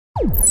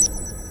The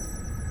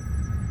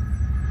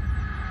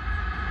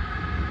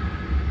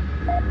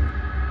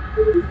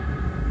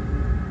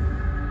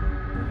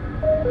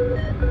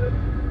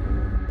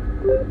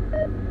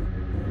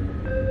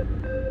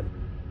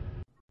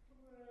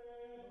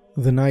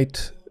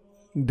night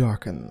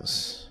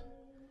darkens.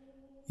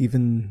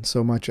 Even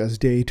so much as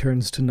day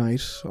turns to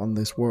night on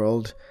this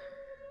world.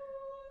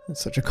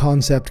 Such a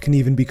concept can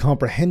even be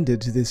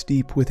comprehended this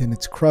deep within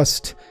its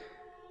crust,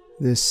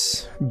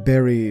 this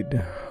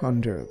buried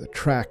under the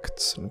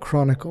tracts and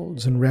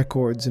chronicles and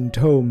records and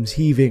tomes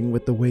heaving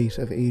with the weight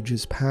of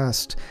ages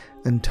past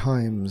and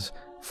times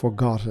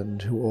forgotten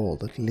to all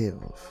that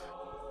live.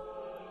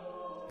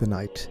 The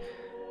night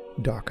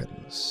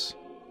darkens.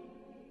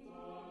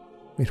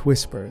 It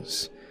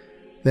whispers,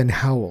 then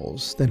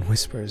howls, then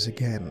whispers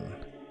again.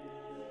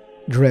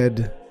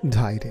 Dread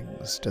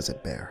tidings does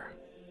it bear.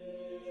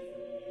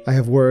 I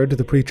have word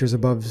the preachers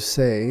above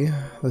say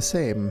the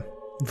same,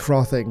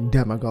 frothing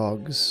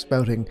demagogues,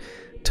 spouting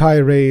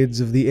tirades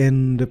of the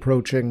end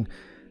approaching,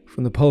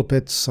 from the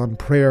pulpits on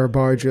prayer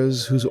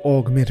barges whose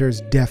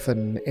augmenters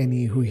deafen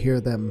any who hear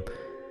them,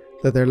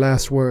 that their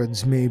last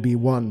words may be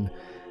one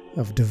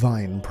of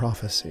divine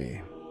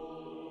prophecy.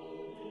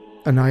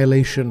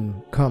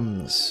 Annihilation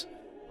comes,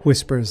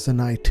 whispers the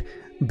night,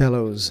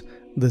 bellows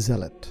the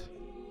zealot.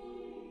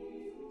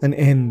 An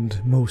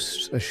end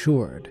most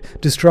assured,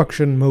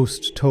 destruction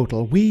most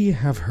total. We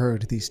have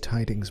heard these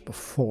tidings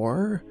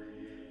before.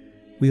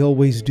 We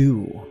always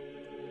do.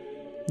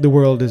 The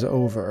world is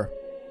over,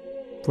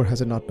 for has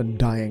it not been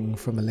dying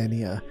for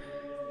millennia?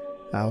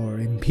 Our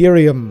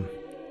Imperium,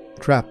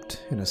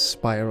 trapped in a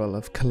spiral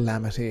of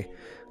calamity,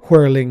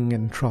 whirling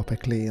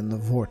entropically in the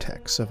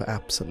vortex of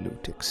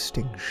absolute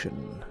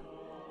extinction.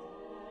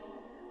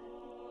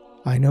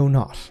 I know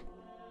not.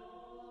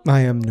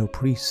 I am no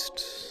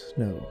priest,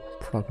 no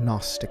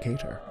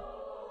prognosticator.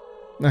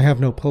 I have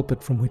no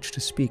pulpit from which to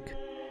speak,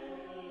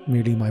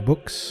 merely my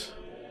books,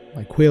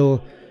 my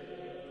quill,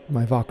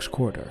 my vox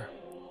corda,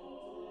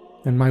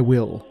 and my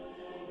will,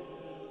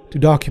 to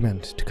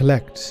document, to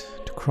collect,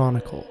 to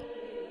chronicle,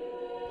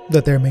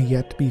 that there may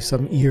yet be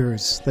some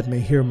ears that may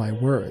hear my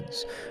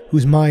words,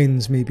 whose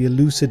minds may be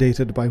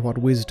elucidated by what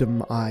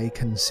wisdom I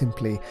can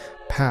simply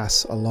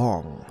pass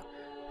along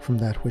from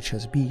that which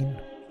has been.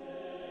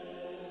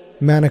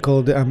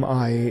 Manacled am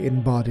I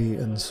in body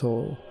and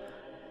soul,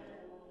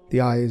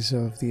 the eyes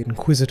of the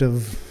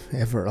inquisitive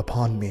ever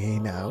upon me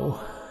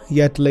now,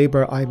 yet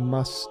labor I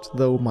must,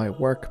 though my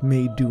work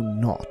may do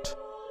naught.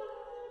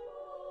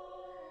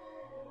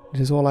 It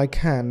is all I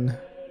can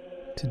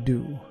to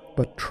do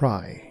but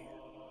try.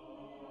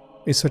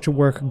 Is such a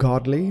work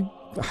godly?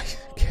 I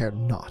care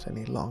not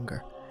any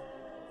longer.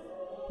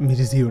 It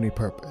is the only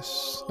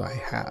purpose I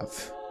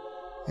have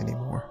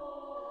anymore.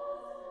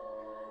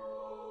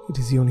 It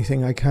is the only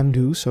thing I can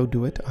do, so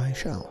do it I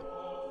shall.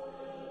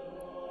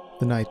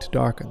 The night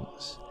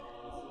darkens,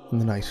 and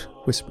the night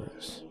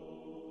whispers.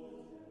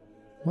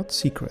 What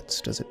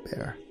secrets does it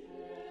bear?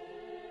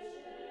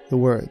 The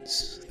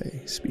words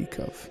they speak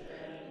of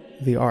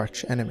the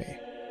arch-enemy.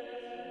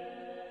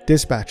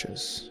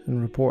 Dispatches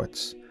and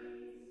reports,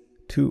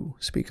 too,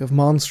 speak of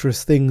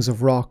monstrous things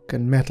of rock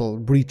and metal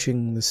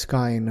breaching the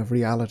skein of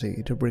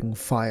reality to bring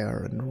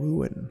fire and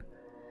ruin.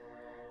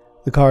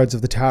 The cards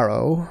of the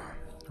tarot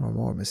are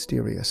more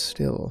mysterious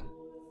still.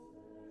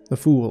 The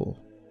Fool,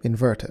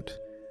 inverted.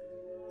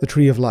 The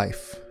Tree of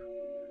Life.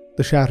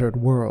 The Shattered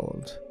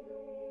World.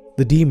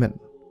 The Demon,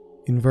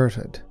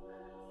 inverted.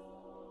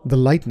 The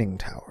Lightning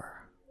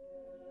Tower.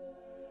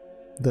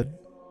 The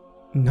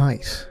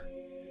Knight.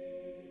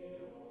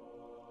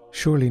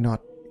 Surely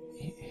not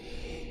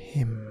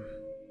him.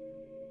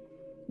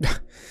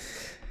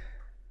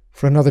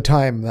 For another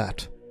time,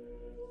 that.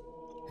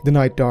 The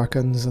night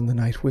darkens and the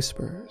night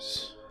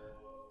whispers.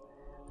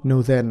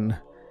 Know then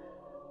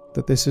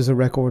that this is a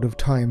record of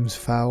times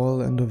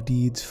foul and of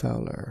deeds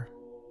fouler,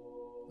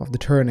 of the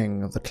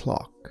turning of the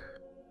clock,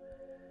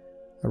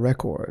 a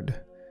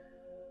record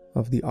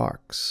of the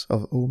Arks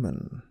of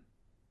Omen.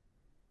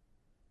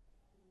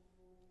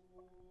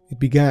 It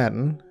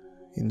began,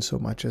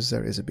 insomuch as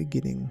there is a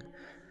beginning,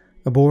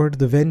 aboard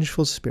the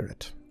Vengeful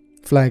Spirit,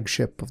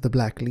 flagship of the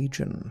Black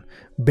Legion,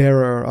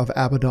 bearer of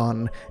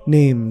Abaddon,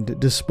 named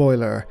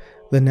Despoiler,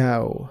 the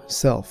now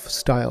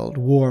self-styled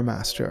War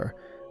Master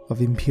of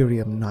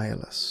Imperium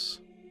Nihilus.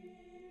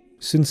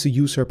 Since the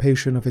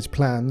usurpation of his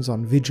plans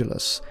on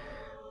Vigilus,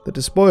 the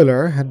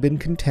Despoiler had been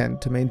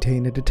content to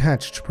maintain a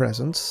detached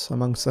presence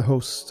amongst the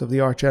hosts of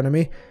the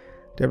archenemy,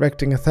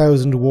 directing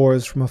 1,000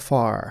 wars from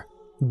afar,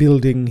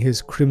 building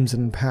his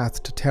crimson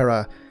path to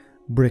Terra,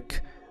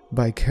 brick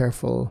by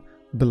careful,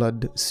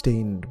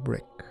 blood-stained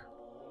brick.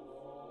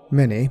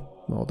 Many,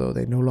 although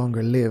they no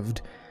longer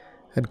lived,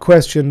 had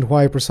questioned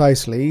why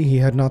precisely he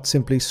had not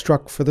simply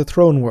struck for the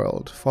throne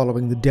world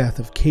following the death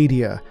of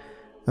Cadia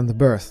and the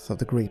birth of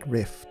the Great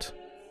Rift.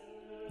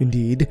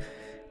 Indeed,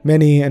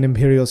 many an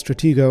imperial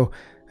stratego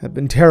had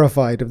been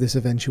terrified of this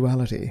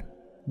eventuality,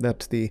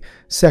 that the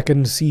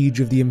second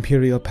siege of the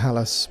imperial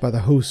palace by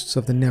the hosts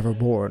of the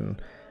Neverborn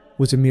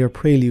was a mere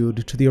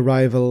prelude to the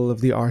arrival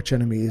of the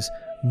archenemy's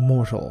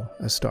mortal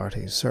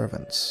Astartes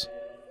servants.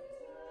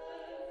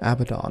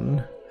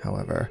 Abaddon,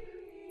 however,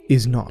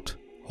 is not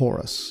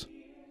Horus.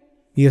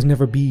 He has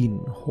never been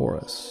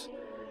Horus,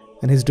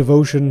 and his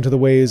devotion to the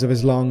ways of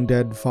his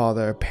long-dead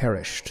father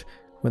perished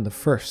when the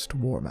first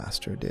War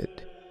Master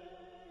did.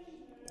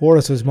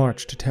 Horus's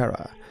march to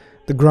Terra,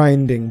 the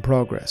grinding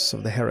progress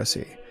of the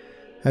heresy,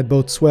 had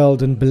both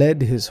swelled and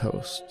bled his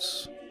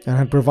hosts, and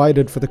had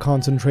provided for the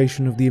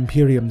concentration of the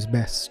Imperium's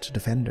best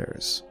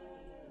defenders.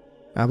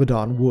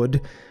 Abaddon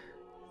would,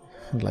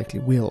 and likely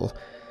will,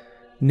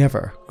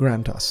 never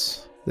grant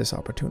us this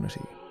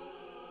opportunity.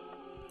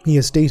 He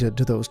has stated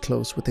to those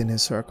close within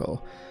his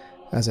circle,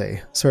 as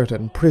a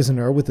certain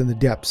prisoner within the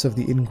depths of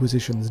the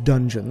Inquisition's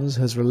dungeons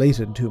has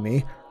related to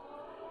me,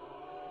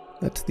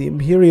 that the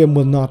Imperium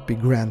will not be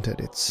granted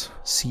its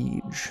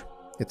siege,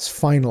 its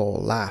final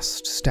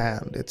last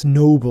stand, its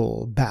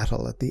noble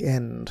battle at the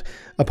end,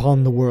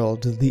 upon the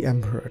world the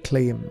Emperor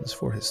claims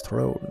for his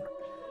throne.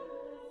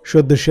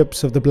 Should the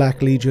ships of the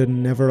Black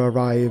Legion never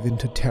arrive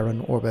into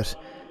Terran orbit,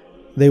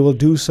 they will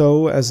do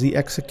so as the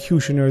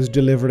executioners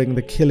delivering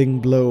the killing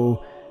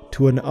blow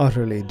to an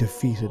utterly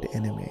defeated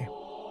enemy.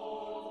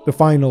 The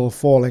final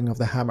falling of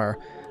the hammer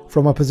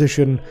from a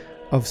position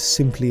of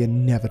simply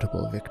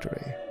inevitable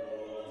victory.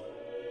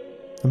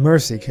 A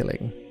mercy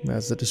killing,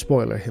 as the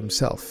Despoiler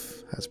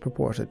himself has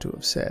purported to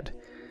have said.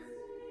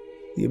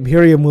 The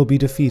Imperium will be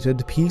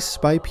defeated piece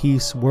by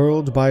piece,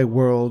 world by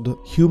world,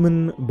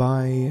 human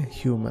by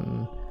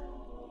human,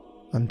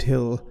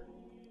 until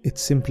it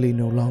simply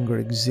no longer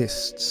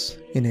exists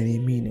in any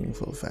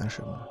meaningful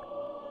fashion.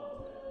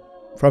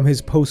 From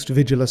his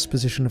post-Vigilus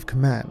position of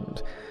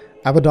command,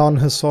 Abaddon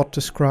has sought to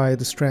scry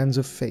the strands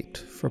of fate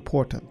for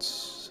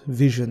portents,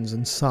 visions,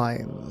 and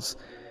signs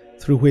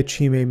through which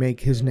he may make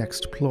his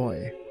next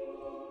ploy.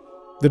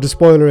 The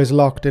Despoiler is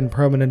locked in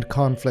permanent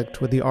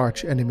conflict with the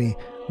arch-enemy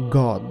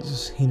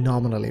gods he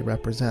nominally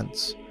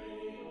represents.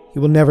 He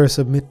will never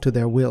submit to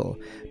their will,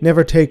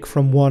 never take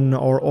from one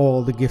or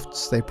all the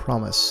gifts they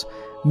promise,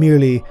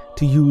 merely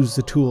to use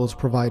the tools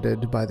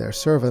provided by their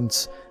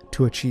servants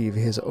to achieve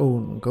his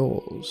own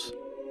goals.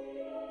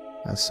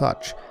 As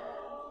such,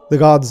 the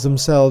gods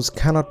themselves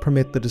cannot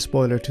permit the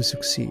Despoiler to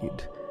succeed,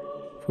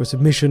 for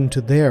submission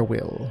to their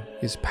will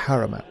is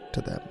paramount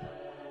to them.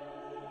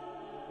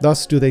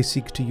 Thus do they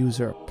seek to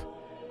usurp,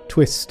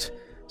 twist,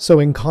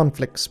 sowing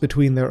conflicts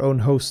between their own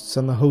hosts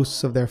and the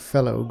hosts of their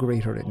fellow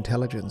greater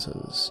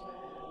intelligences.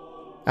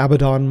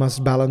 Abaddon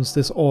must balance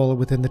this all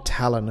within the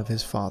talon of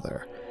his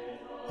father,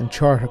 and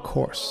chart a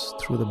course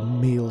through the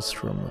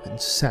maelstrom of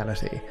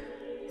insanity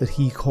that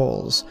he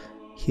calls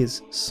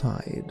his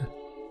side.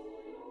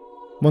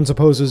 One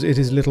supposes it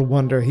is little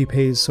wonder he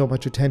pays so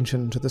much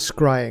attention to the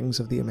scryings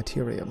of the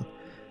Immaterium.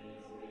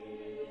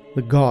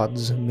 The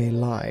gods may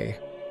lie,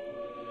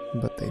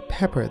 but they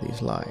pepper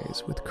these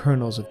lies with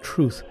kernels of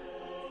truth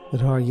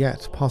that are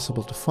yet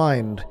possible to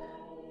find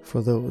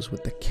for those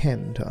with the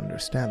ken to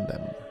understand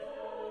them.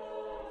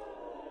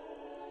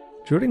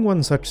 During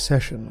one such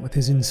session with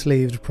his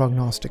enslaved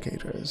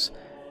prognosticators,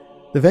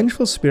 the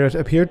vengeful spirit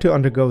appeared to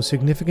undergo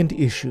significant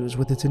issues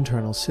with its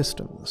internal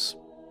systems.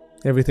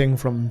 Everything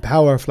from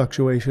power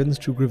fluctuations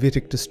to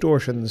gravitic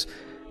distortions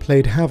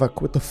played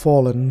havoc with the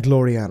fallen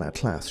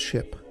Gloriana-class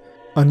ship.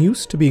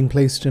 Unused to being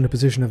placed in a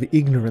position of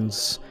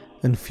ignorance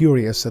and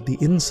furious at the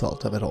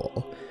insult of it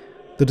all,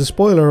 the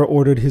Despoiler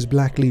ordered his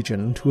Black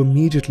Legion to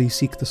immediately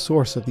seek the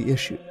source of the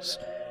issues,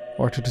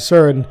 or to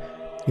discern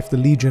if the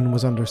Legion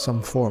was under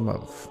some form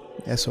of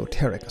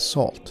esoteric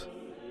assault.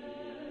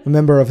 A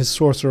member of his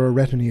sorcerer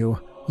retinue,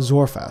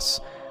 Zorphas,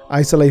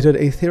 isolated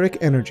etheric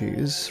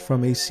energies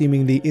from a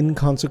seemingly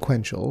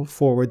inconsequential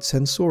forward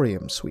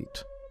sensorium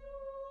suite.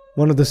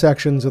 One of the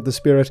sections of the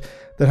spirit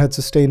that had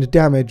sustained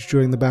damage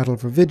during the battle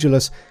for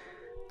Vigilus,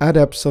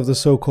 adepts of the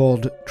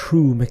so-called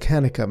True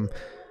Mechanicum,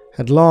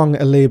 had long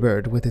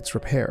labored with its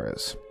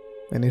repairs,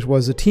 and it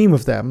was a team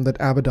of them that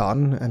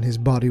Abaddon and his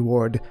body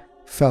ward,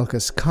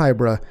 Falcus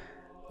Kybra,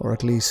 or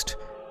at least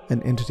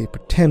an entity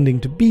pretending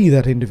to be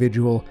that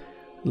individual,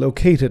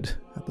 located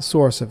at the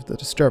source of the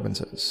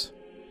disturbances.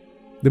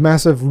 The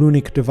massive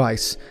runic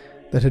device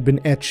that had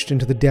been etched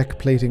into the deck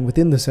plating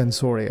within the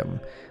sensorium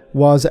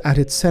was, at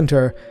its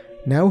center,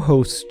 now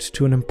host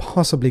to an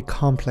impossibly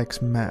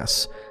complex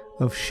mass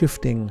of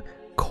shifting,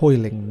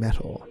 coiling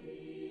metal.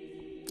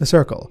 The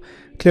circle,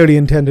 clearly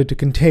intended to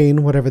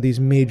contain whatever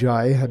these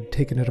magi had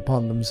taken it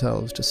upon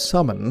themselves to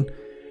summon,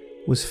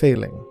 was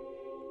failing.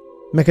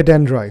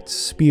 Mechadendrites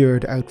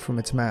speared out from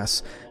its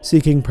mass,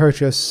 seeking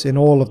purchase in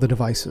all of the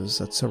devices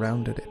that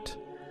surrounded it.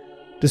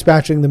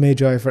 Dispatching the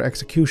Magi for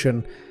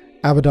execution,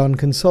 Abaddon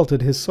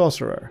consulted his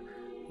sorcerer,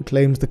 who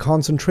claimed the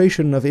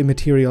concentration of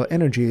immaterial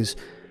energies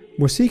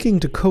were seeking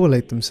to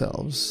collate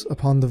themselves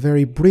upon the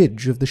very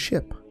bridge of the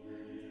ship.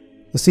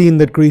 The scene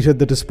that greeted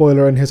the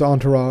Despoiler and his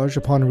entourage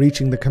upon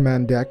reaching the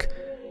command deck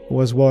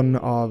was one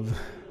of,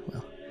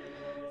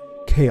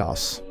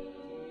 chaos.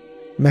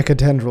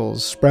 Mechatendrils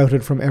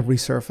sprouted from every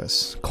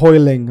surface,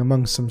 coiling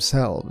amongst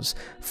themselves,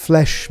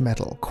 flesh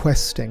metal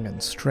questing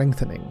and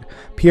strengthening,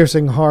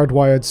 piercing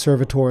hardwired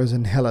servitors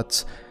and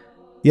helots,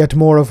 yet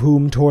more of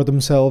whom tore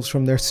themselves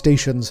from their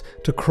stations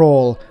to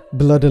crawl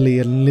bloodily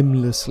and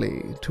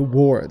limblessly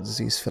towards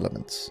these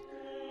filaments.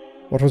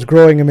 What was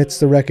growing amidst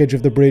the wreckage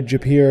of the bridge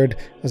appeared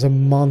as a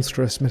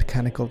monstrous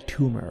mechanical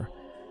tumor,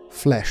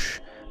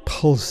 flesh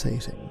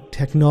pulsating,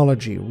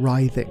 technology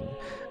writhing,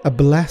 a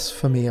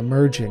blasphemy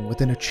emerging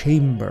within a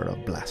chamber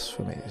of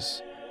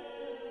blasphemies.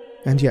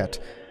 And yet,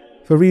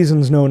 for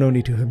reasons known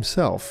only to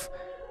himself,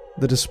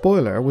 the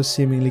Despoiler was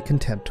seemingly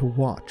content to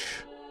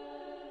watch.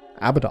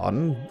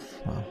 Abaddon,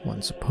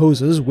 one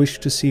supposes,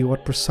 wished to see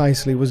what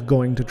precisely was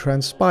going to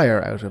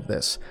transpire out of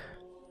this.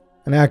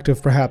 An act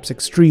of perhaps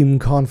extreme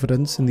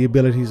confidence in the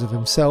abilities of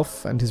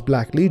himself and his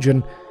Black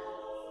Legion,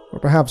 or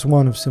perhaps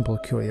one of simple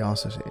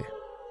curiosity.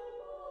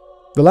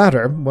 The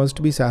latter was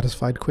to be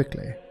satisfied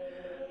quickly.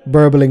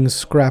 Burbling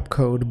scrap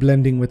code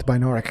blending with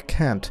binaric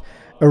cant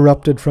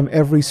erupted from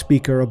every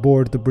speaker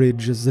aboard the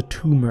bridge as the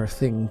tumor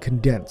thing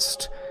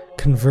condensed,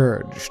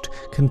 converged,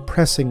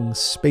 compressing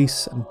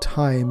space and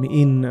time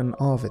in and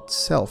of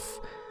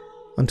itself,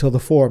 until the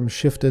form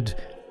shifted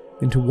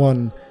into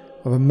one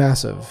of a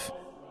massive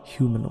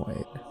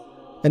humanoid,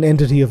 an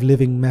entity of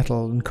living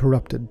metal and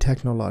corrupted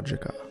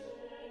technologica.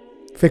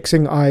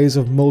 Fixing eyes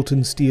of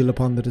molten steel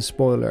upon the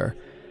Despoiler,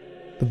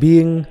 the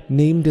being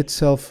named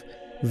itself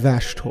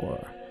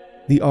Vashtorr,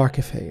 the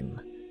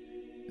Arkifane,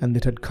 and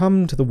it had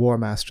come to the War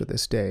Master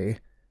this day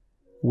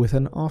with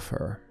an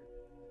offer.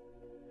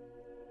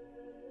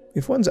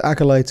 If one's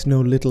acolytes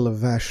know little of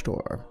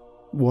Vashtorr,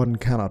 one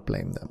cannot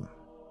blame them.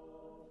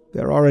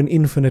 There are an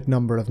infinite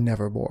number of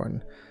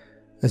Neverborn,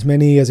 as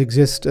many as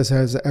exist as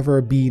has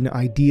ever been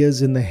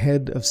ideas in the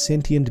head of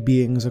sentient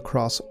beings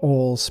across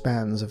all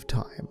spans of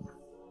time.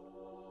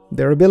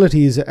 Their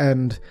abilities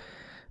and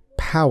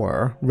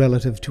power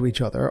relative to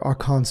each other are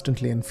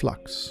constantly in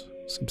flux,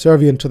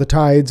 subservient to the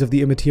tides of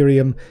the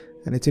Immaterium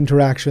and its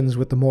interactions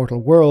with the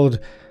mortal world,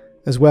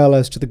 as well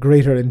as to the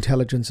greater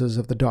intelligences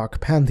of the Dark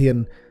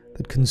Pantheon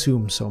that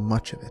consume so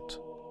much of it.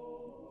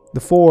 The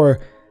four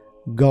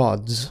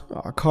gods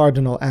are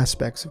cardinal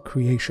aspects of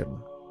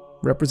creation,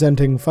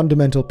 representing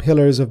fundamental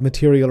pillars of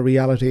material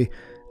reality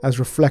as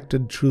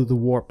reflected through the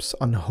warp's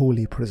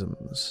unholy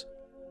prisms.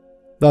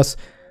 Thus,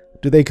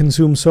 do they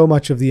consume so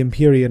much of the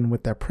Empyrean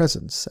with their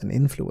presence and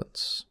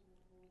influence.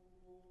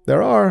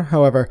 There are,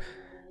 however,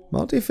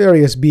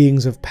 multifarious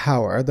beings of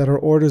power that are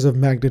orders of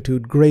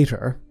magnitude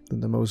greater than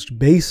the most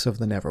base of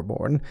the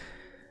Neverborn,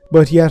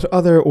 but yet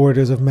other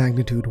orders of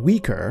magnitude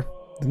weaker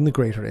than the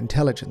greater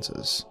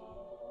intelligences.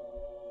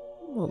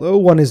 Although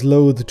one is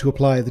loath to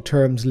apply the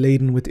terms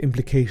laden with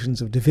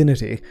implications of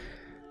divinity,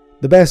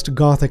 the best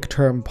Gothic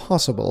term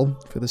possible,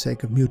 for the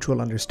sake of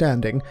mutual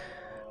understanding,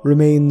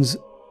 remains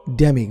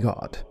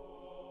demigod,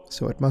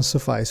 so it must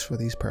suffice for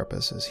these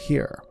purposes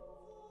here.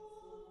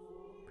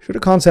 Should a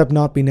concept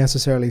not be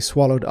necessarily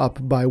swallowed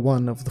up by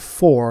one of the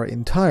four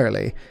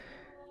entirely,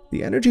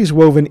 the energies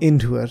woven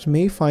into it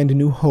may find a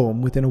new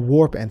home within a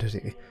warp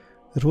entity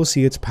that will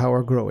see its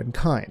power grow in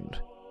kind.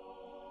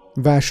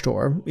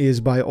 Vashtorr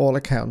is by all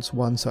accounts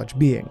one such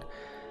being,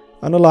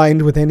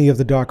 unaligned with any of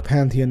the Dark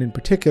Pantheon in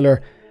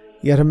particular,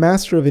 yet a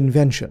master of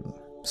invention,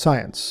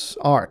 science,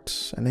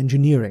 art, and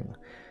engineering,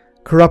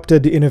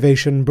 corrupted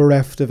innovation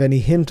bereft of any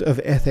hint of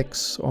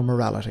ethics or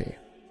morality.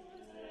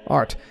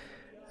 Art,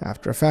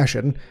 after a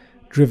fashion,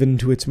 driven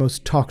to its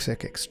most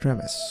toxic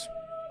extremis.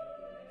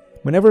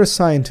 Whenever a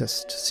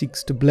scientist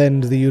seeks to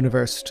blend the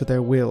universe to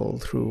their will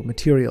through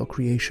material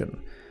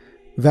creation,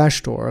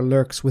 Vashtorr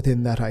lurks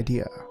within that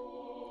idea,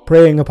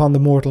 preying upon the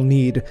mortal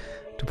need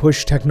to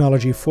push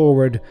technology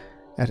forward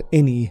at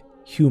any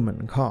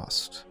human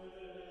cost.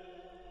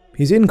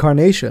 His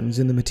incarnations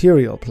in the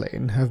material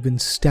plane have been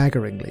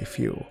staggeringly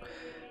few,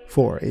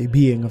 for a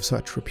being of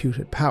such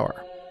reputed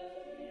power.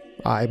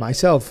 I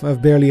myself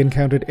have barely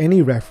encountered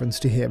any reference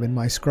to him in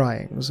my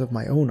scryings of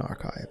my own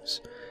archives.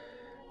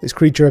 This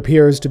creature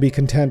appears to be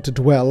content to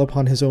dwell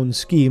upon his own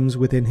schemes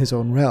within his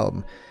own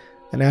realm,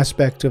 an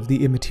aspect of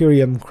the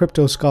Immaterium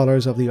crypto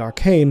scholars of the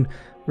arcane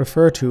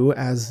refer to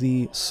as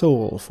the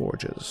Soul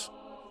Forges.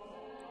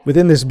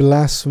 Within this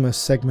blasphemous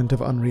segment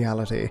of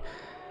unreality,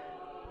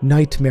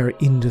 nightmare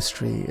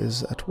industry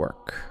is at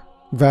work.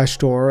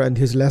 Vashtorr and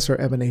his lesser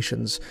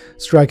emanations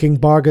striking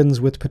bargains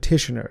with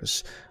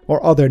petitioners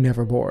or other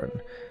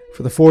Neverborn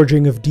for the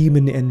forging of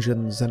demon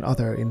engines and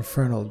other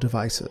infernal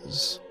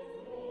devices,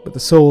 with the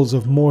souls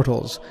of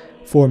mortals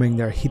forming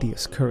their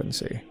hideous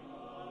currency.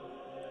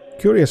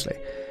 Curiously,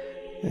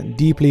 and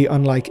deeply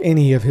unlike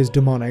any of his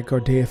demonic or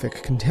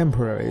deific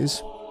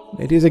contemporaries,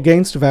 it is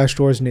against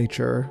Vashtorr's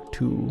nature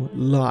to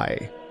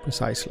lie,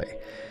 precisely.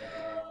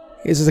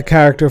 His is a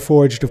character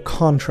forged of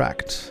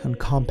contract and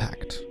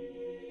compact.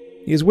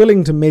 He is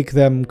willing to make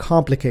them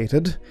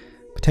complicated,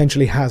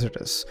 potentially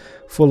hazardous,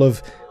 full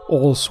of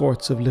all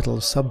sorts of little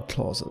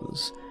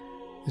subclauses.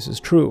 This is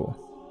true,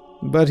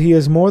 but he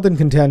is more than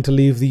content to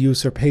leave the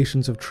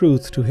usurpations of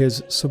truth to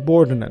his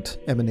subordinate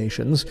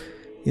emanations,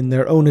 in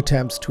their own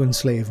attempts to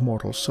enslave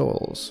mortal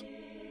souls.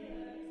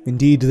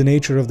 Indeed, the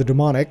nature of the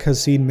demonic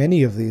has seen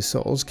many of these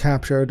souls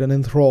captured and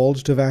enthralled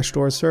to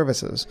Vashtor's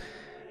services,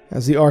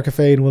 as the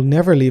Arkifane will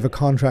never leave a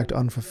contract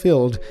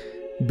unfulfilled,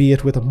 be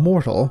it with a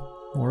mortal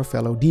or a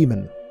fellow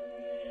demon.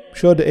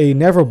 Should a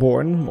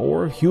neverborn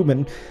or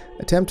human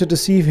attempt to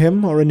deceive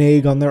him or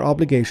renege on their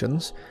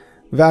obligations,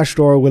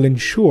 Vashtorr will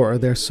ensure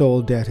their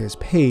soul debt is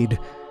paid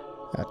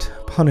at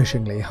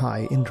punishingly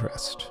high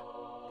interest.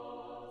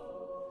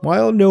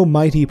 While no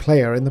mighty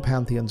player in the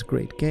Pantheon's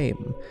great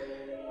game,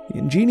 the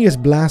ingenious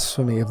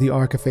blasphemy of the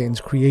Arkifane's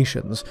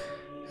creations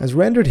has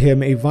rendered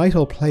him a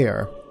vital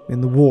player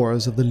in the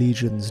wars of the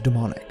Legion's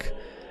demonic.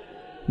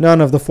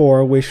 None of the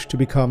four wish to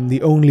become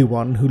the only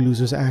one who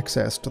loses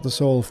access to the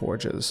Soul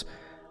Forges,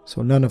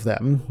 so none of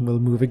them will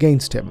move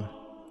against him,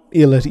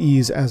 ill at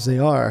ease as they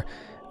are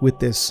with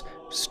this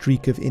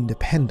streak of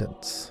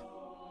independence.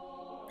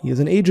 He is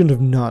an agent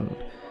of none,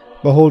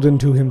 beholden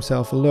to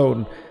himself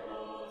alone,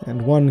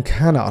 and one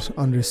cannot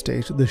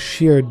understate the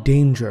sheer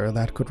danger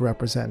that could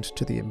represent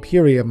to the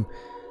Imperium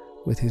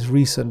with his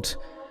recent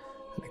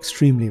and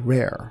extremely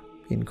rare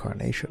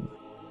incarnation.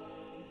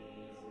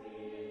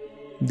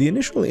 The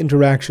initial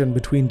interaction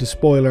between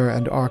Despoiler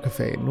and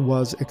Arkifane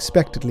was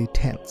expectedly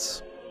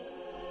tense.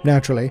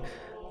 Naturally,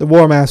 the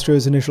War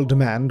Master's initial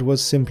demand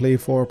was simply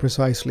for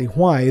precisely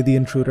why the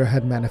intruder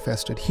had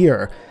manifested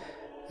here,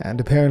 and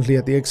apparently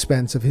at the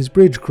expense of his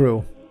bridge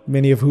crew,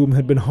 many of whom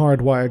had been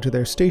hardwired to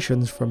their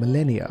stations for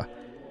millennia.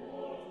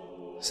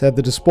 Said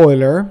the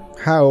Despoiler,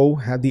 how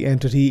had the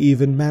entity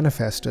even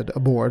manifested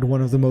aboard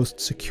one of the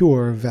most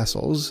secure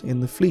vessels in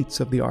the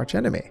fleets of the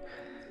archenemy?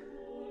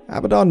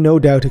 Abaddon no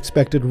doubt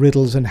expected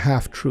riddles and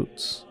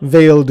half-truths,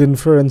 veiled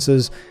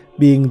inferences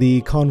being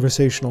the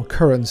conversational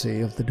currency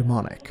of the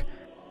demonic.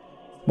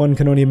 One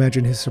can only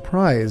imagine his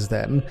surprise,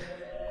 then,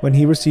 when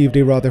he received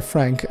a rather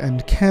frank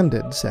and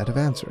candid set of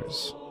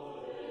answers.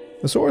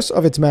 The source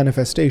of its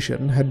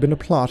manifestation had been a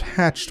plot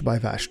hatched by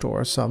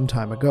Vashtorr some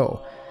time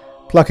ago,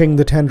 plucking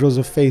the tendrils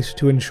of fate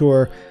to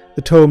ensure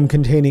the tome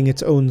containing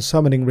its own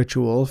summoning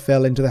ritual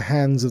fell into the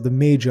hands of the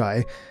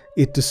magi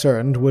it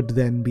discerned would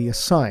then be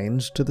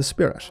assigned to the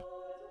spirit.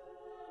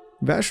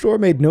 Vashtorr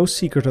made no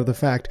secret of the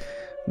fact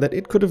that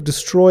it could have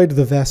destroyed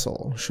the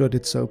vessel should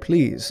it so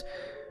please,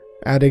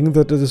 adding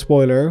that the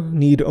Despoiler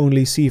need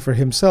only see for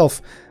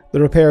himself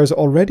the repairs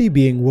already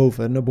being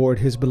woven aboard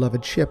his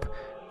beloved ship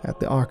at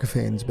the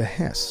Arkifane's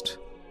behest.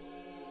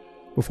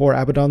 Before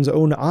Abaddon's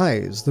own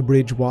eyes, the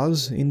bridge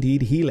was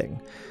indeed healing,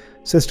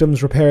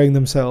 systems repairing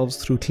themselves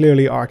through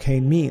clearly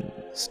arcane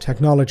means,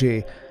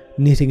 technology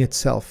knitting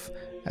itself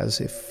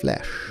as if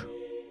flesh.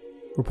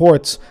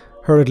 Reports,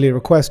 hurriedly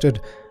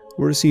requested,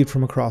 were received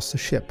from across the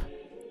ship.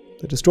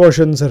 The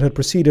distortions that had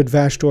preceded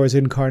Vashtorr's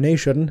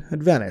incarnation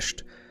had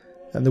vanished,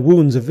 and the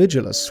wounds of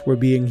Vigilus were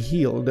being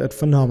healed at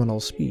phenomenal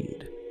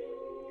speed.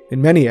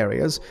 In many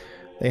areas,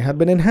 they had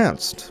been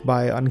enhanced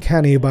by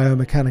uncanny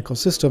biomechanical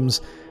systems,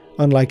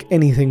 unlike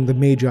anything the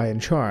Magi in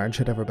charge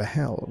had ever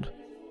beheld.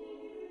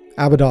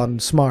 Abaddon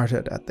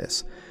smarted at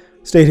this,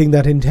 stating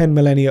that in 10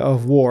 millennia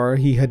of war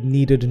he had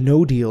needed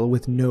no deal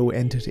with no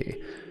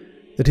entity,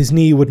 that his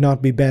knee would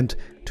not be bent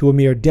to a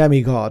mere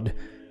demigod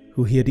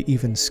who he had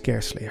even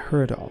scarcely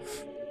heard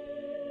of.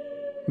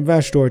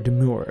 Vashtorr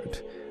demurred,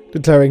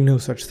 declaring no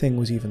such thing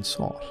was even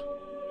sought.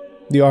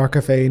 The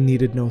Arkifane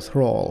needed no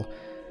thrall,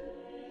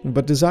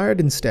 but desired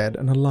instead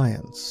an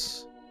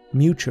alliance,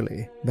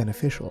 mutually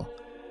beneficial.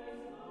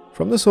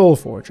 From the Soul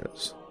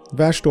Forges,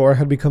 Vashtorr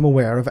had become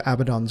aware of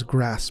Abaddon's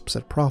grasps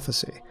at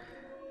prophecy,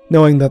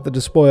 knowing that the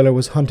Despoiler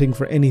was hunting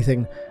for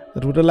anything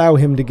that would allow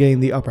him to gain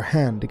the upper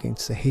hand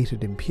against the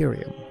hated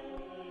Imperium.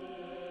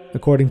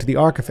 According to the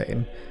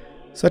Arkifane,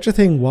 such a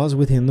thing was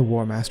within the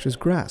War Master's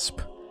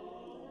grasp.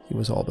 He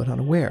was all but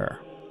unaware.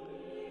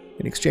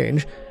 In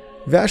exchange,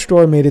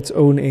 Vashtorr made its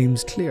own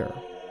aims clear.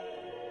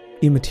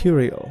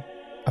 Immaterial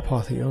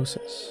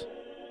apotheosis.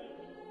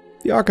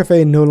 The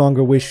Arkifane no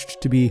longer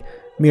wished to be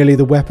merely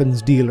the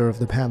weapons dealer of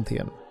the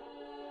Pantheon,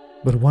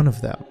 but one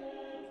of them.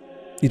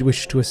 It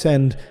wished to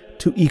ascend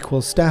to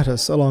equal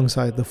status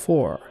alongside the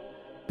four,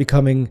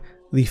 becoming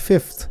the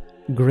fifth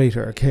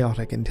greater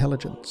chaotic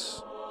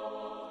intelligence.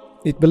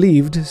 It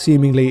believed,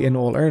 seemingly in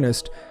all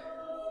earnest,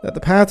 that the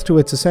path to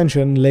its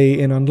ascension lay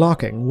in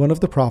unlocking one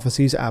of the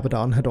prophecies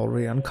Abaddon had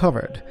already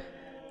uncovered,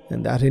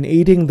 and that in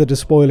aiding the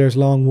Despoiler's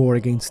long war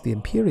against the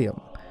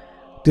Imperium,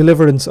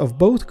 deliverance of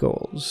both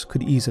goals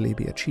could easily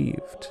be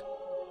achieved.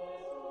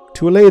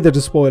 To allay the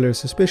Despoiler's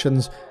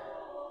suspicions,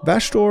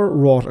 Vashtorr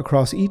wrought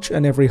across each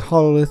and every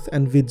hololith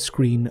and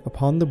vidscreen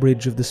upon the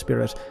bridge of the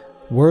spirit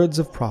words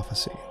of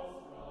prophecy.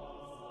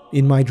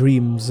 In my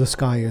dreams the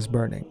sky is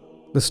burning,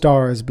 the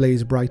stars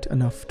blaze bright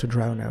enough to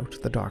drown out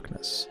the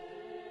darkness.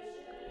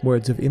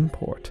 Words of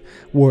import,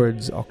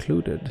 words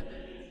occluded,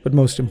 but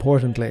most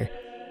importantly,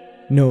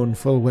 known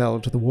full well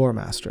to the War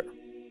Master,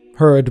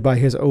 heard by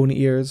his own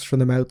ears from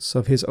the mouths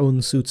of his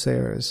own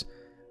soothsayers,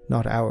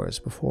 not hours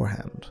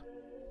beforehand.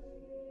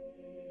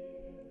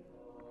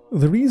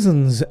 The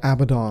reasons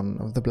Abaddon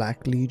of the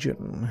Black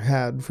Legion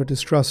had for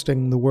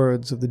distrusting the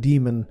words of the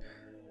demon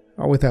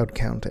are without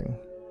counting.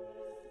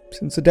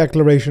 Since the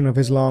declaration of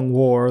his long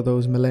war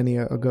those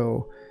millennia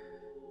ago,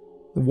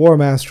 the War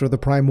Master of the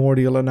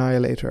Primordial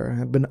Annihilator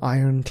had been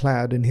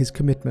ironclad in his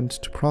commitment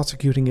to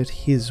prosecuting it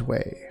his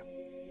way.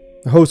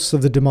 The hosts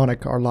of the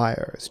demonic are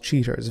liars,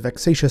 cheaters,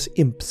 vexatious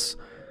imps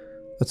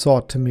that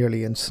sought to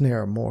merely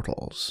ensnare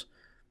mortals.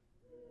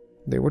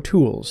 They were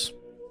tools,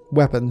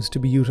 weapons to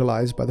be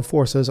utilized by the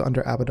forces under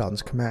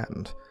Abaddon's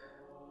command.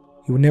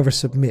 He would never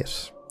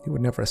submit, he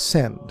would never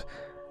ascend,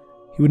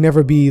 he would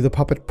never be the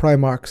puppet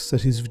Primarchs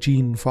that his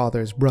Gene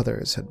Father's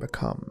brothers had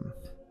become.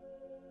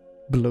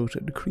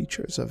 Bloated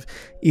creatures of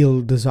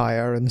ill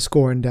desire and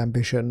scorned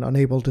ambition,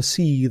 unable to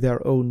see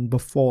their own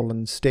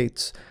befallen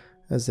states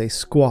as they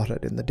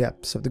squatted in the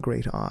depths of the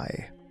Great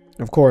Eye.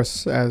 Of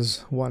course,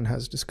 as one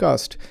has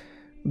discussed,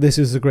 this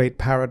is the great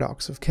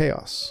paradox of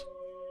chaos.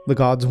 The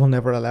gods will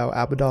never allow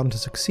Abaddon to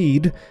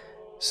succeed,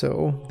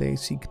 so they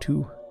seek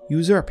to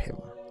usurp him.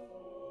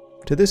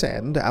 To this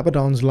end,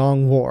 Abaddon's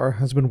long war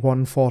has been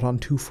one fought on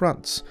two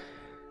fronts,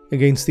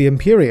 against the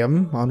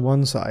Imperium on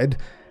one side,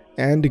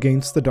 and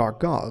against the Dark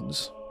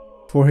Gods,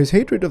 for his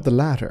hatred of the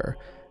latter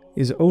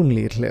is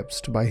only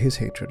eclipsed by his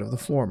hatred of the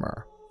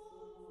former.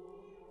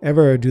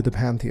 Ever do the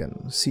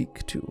Pantheon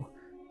seek to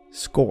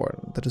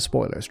scorn the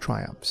Despoiler's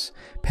triumphs.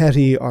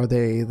 Petty are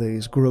they,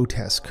 these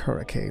grotesque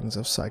hurricanes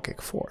of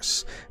psychic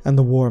force, and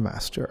the War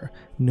Master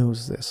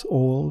knows this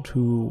all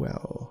too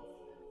well.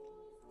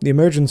 The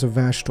emergence of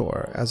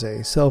Vashtorr as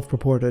a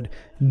self-purported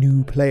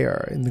new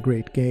player in the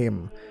great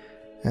game,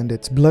 and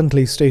its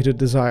bluntly stated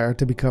desire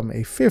to become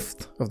a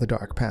fifth of the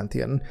Dark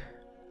Pantheon,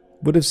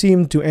 would have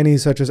seemed to any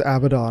such as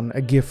Abaddon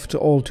a gift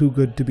all too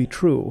good to be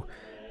true,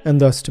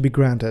 and thus to be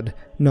granted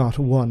not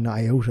one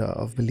iota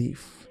of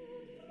belief.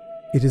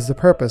 It is the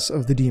purpose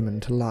of the demon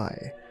to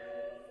lie.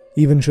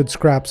 Even should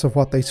scraps of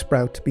what they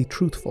sprout be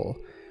truthful,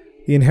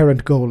 the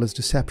inherent goal is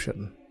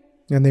deception,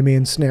 and they may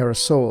ensnare a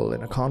soul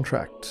in a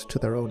contract to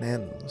their own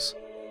ends.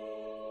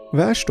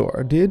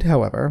 Vashtorr did,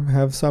 however,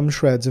 have some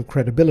shreds of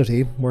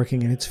credibility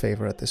working in its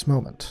favor at this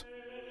moment.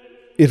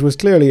 It was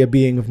clearly a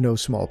being of no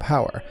small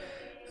power,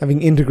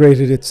 having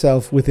integrated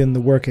itself within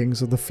the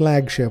workings of the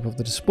flagship of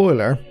the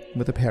Despoiler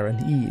with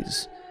apparent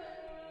ease.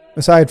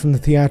 Aside from the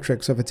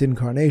theatrics of its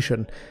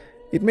incarnation,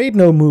 it made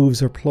no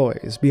moves or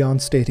ploys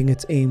beyond stating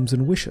its aims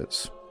and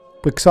wishes,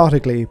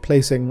 quixotically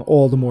placing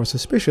all the more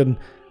suspicion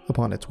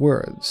upon its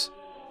words.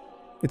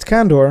 Its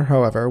candor,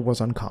 however,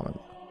 was uncommon,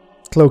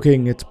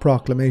 cloaking its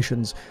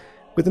proclamations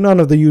with none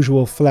of the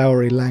usual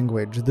flowery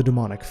language the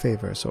demonic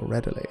favor so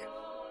readily.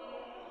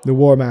 The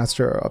War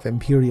Master of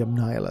Imperium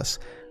Nihilus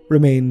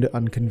remained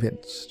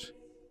unconvinced.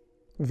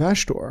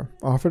 Vashtorr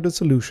offered a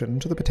solution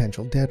to the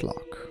potential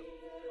deadlock: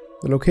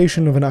 the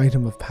location of an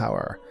item of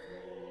power,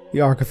 the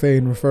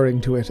Arkifane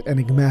referring to it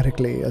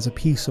enigmatically as a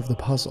piece of the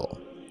puzzle,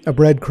 a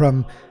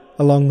breadcrumb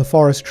along the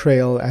forest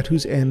trail at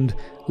whose end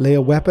lay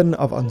a weapon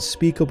of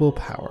unspeakable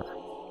power,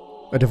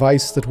 a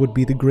device that would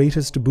be the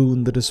greatest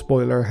boon the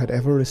Despoiler had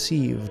ever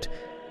received,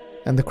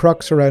 and the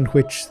crux around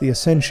which the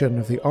ascension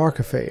of the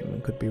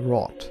Arkifane could be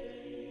wrought.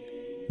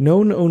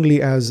 Known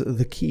only as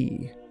the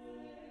Key,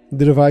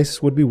 the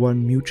device would be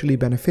one mutually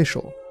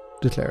beneficial,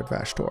 declared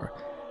Vashtorr,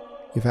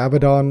 if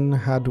Abaddon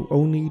had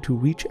only to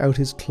reach out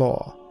his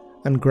claw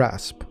and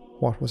grasp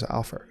what was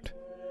offered.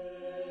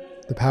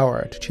 The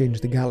power to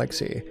change the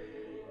galaxy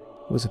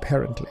was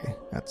apparently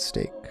at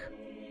stake.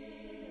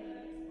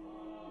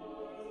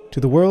 To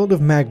the world of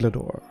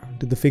Maglador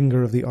did the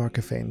finger of the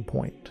Arkifane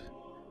point.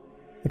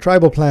 A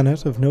tribal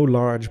planet of no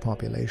large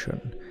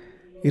population,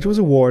 it was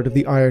a ward of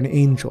the Iron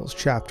Angels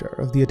chapter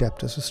of the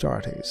Adeptus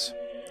Astartes,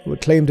 who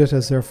had claimed it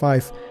as their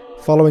fief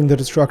following the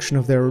destruction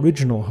of their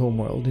original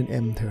homeworld in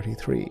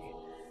M33.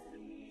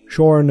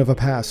 Shorn of a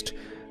past,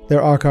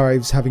 their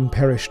archives having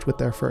perished with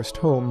their first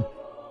home,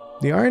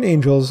 the Iron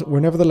Angels were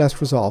nevertheless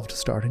resolved to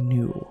start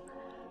anew,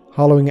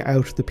 hollowing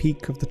out the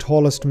peak of the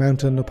tallest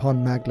mountain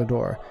upon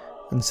Maglador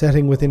and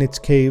setting within its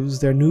caves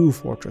their new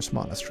fortress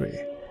monastery,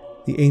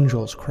 the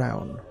Angel's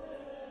Crown.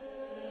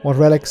 What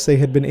relics they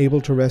had been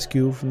able to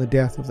rescue from the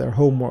death of their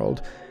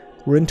homeworld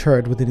were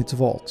interred within its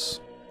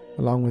vaults,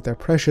 along with their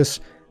precious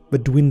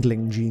but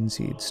dwindling gene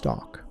seed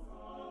stock.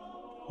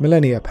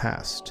 Millennia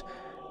passed.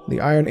 The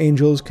Iron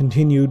Angels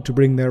continued to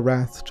bring their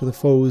wrath to the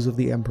foes of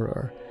the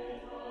Emperor,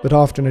 but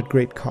often at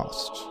great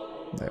cost,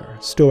 their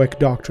stoic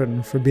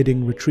doctrine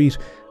forbidding retreat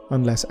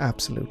unless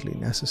absolutely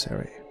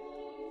necessary.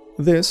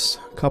 This,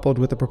 coupled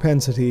with the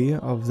propensity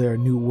of their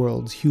new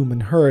world's human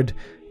herd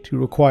to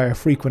require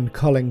frequent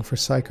culling for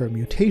psyker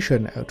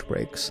mutation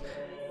outbreaks,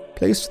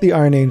 placed the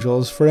Iron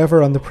Angels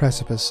forever on the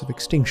precipice of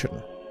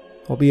extinction,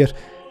 albeit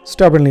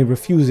stubbornly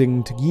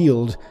refusing to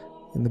yield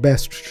in the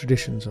best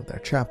traditions of their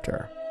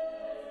chapter.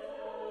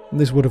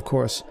 This would, of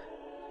course,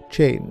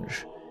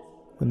 change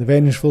when the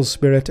vengeful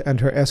spirit and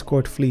her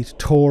escort fleet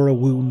tore a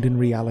wound in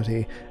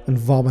reality and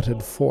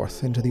vomited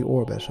forth into the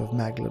orbit of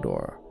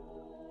Maglador.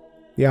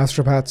 The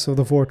astropaths of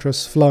the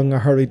fortress flung a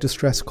hurried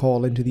distress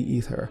call into the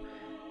ether,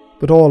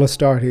 But all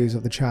Astartes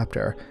of the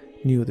chapter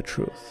knew the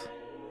truth.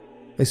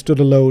 They stood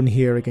alone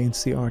here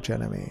against the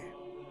archenemy,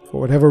 for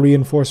whatever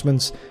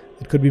reinforcements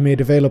that could be made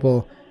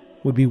available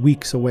would be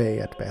weeks away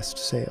at best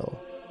sail.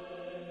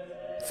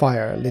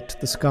 Fire lit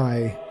the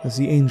sky as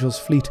the Angel's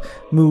fleet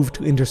moved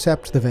to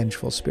intercept the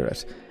vengeful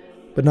spirit,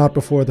 but not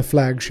before the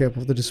flagship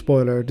of the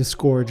Despoiler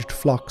disgorged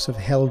flocks of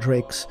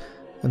helldrakes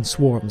and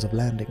swarms of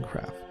landing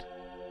craft.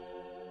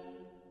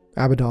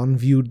 Abaddon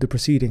viewed the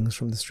proceedings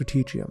from the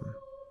strategium.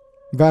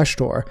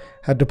 Vashtorr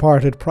had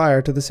departed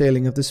prior to the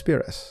sailing of the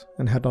spirit,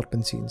 and had not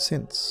been seen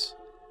since.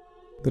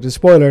 The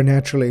Despoiler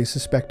naturally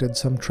suspected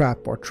some trap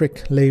or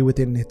trick lay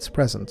within its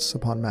presence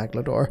upon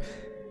Maglador,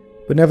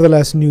 but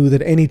nevertheless knew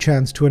that any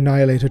chance to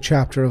annihilate a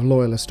chapter of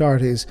loyal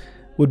Astartes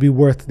would be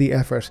worth the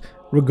effort,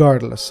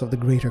 regardless of the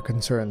greater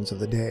concerns of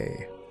the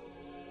day.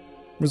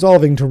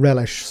 Resolving to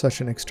relish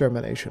such an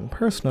extermination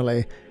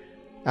personally,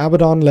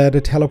 Abaddon led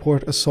a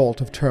teleport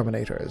assault of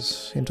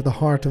Terminators into the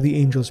heart of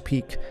the Angel's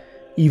Peak,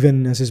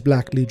 even as his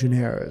Black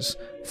Legionnaires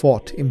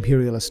fought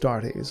Imperial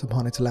Astartes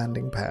upon its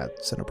landing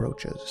pads and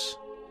approaches.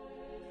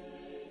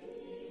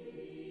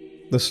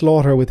 The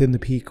slaughter within the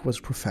peak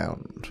was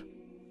profound.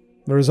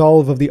 The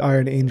resolve of the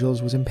Iron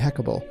Angels was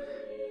impeccable,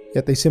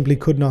 yet they simply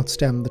could not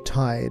stem the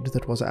tide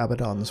that was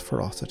Abaddon's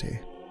ferocity.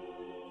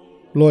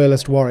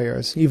 Loyalist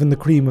warriors, even the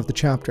cream of the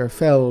chapter,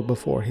 fell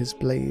before his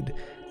blade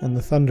and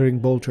the thundering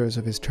bolters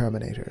of his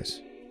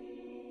Terminators.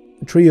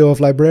 A trio of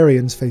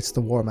librarians faced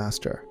the War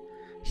Master.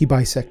 He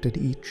bisected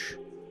each,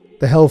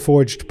 the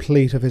hell-forged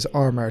plate of his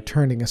armor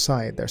turning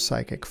aside their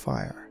psychic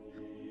fire.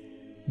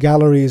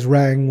 Galleries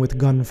rang with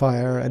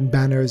gunfire, and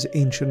banners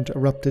ancient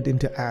erupted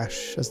into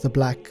ash as the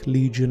Black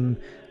Legion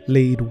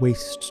laid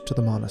waste to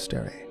the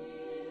monastery.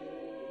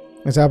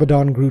 As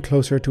Abaddon grew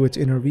closer to its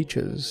inner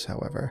reaches,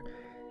 however,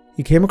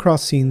 he came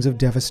across scenes of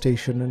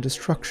devastation and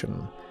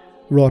destruction,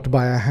 wrought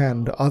by a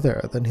hand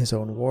other than his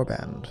own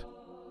warband.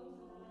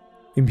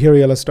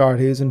 Imperial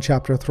Astartes and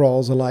chapter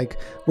thralls alike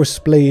were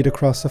splayed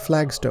across the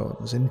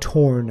flagstones in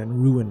torn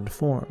and ruined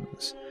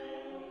forms.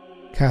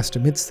 Cast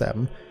amidst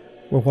them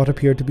were what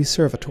appeared to be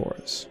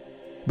servitors,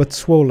 but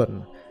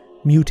swollen,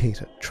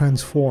 mutated,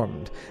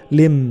 transformed,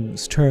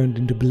 limbs turned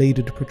into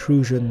bladed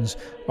protrusions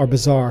or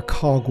bizarre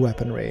cog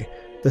weaponry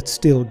that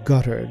still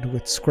guttered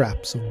with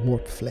scraps of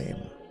warp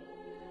flame.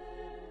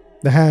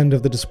 The hand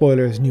of the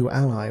Despoiler's new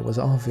ally was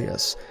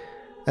obvious,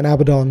 and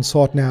Abaddon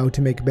sought now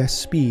to make best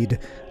speed,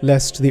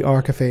 lest the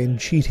Arkifane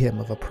cheat him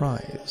of a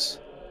prize.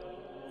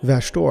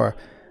 Vashtorr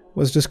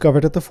was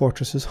discovered at the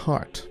fortress's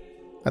heart,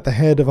 at the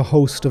head of a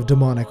host of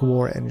demonic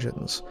war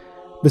engines,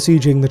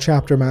 besieging the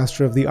chapter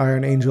master of the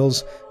Iron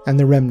Angels and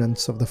the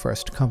remnants of the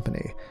First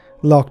Company,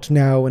 locked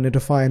now in a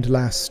defiant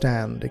last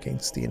stand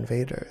against the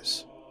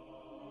invaders.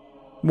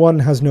 One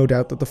has no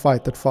doubt that the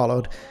fight that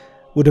followed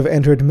would have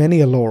entered many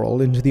a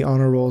laurel into the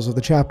honor rolls of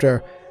the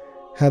chapter,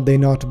 had they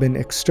not been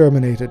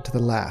exterminated to the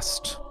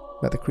last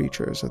by the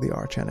creatures of the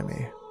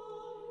archenemy.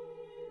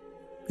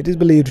 It is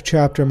believed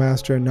Chapter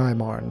Master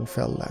Nymarn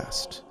fell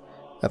last,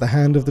 at the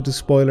hand of the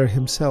Despoiler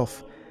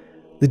himself,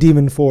 the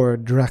demon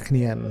Ford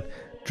Drachnien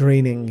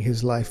draining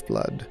his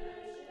lifeblood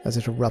as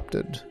it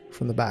erupted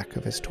from the back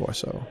of his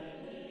torso.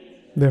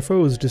 Their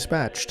foes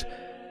dispatched,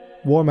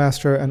 War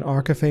Master and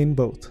Arkifane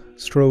both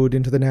strode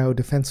into the now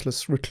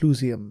defenseless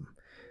reclusium,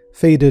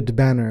 faded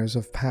banners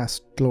of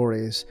past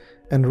glories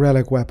and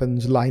relic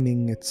weapons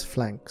lining its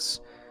flanks,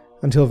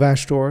 until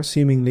Vashtorr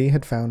seemingly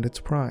had found its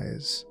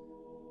prize.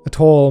 A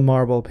tall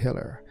marble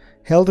pillar,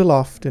 held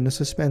aloft in a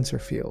suspensor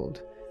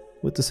field,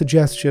 with the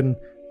suggestion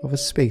of a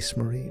space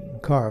marine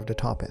carved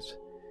atop it.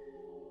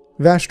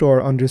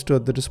 Vashtorr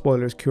understood the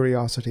Despoiler's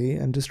curiosity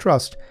and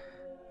distrust,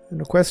 and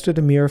requested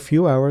a mere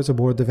few hours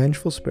aboard the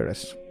vengeful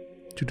spirit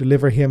to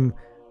deliver him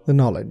the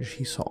knowledge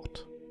he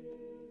sought.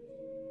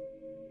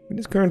 It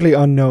is currently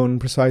unknown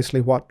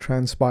precisely what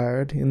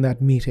transpired in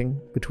that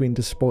meeting between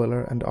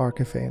Despoiler and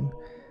Arkifane.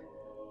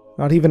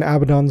 Not even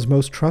Abaddon's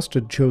most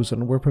trusted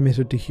chosen were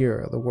permitted to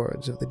hear the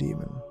words of the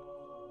demon.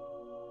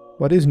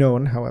 What is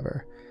known,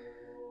 however,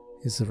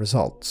 is the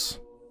results.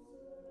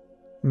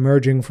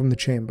 Emerging from the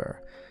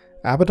chamber,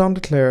 Abaddon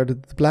declared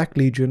that the Black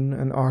Legion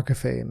and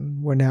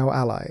Arkifane were now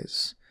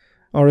allies,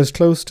 or as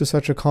close to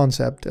such a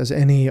concept as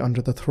any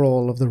under the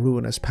thrall of the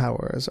ruinous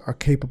powers are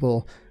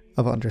capable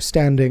of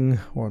understanding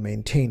or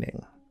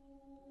maintaining.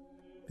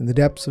 In the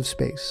depths of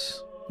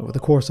space, over the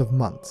course of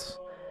months,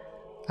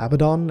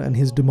 Abaddon and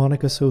his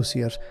demonic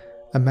associate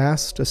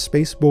amassed a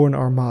spaceborne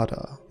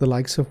armada, the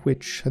likes of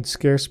which had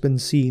scarce been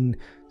seen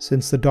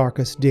since the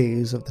darkest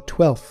days of the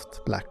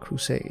 12th Black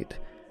Crusade,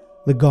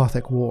 the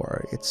Gothic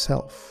War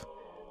itself.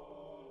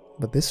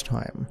 But this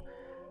time,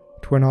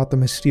 'twere not the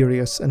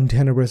mysterious and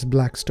tenebrous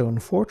Blackstone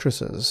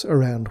fortresses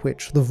around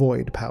which the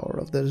void power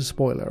of the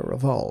Despoiler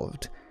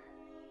revolved,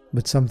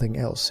 but something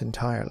else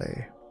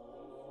entirely.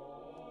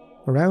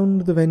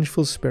 Around the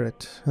vengeful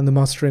spirit and the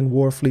mustering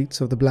war fleets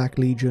of the Black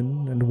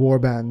Legion and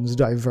warbands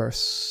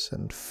diverse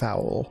and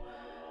foul,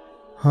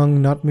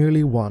 hung not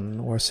merely one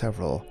or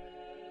several,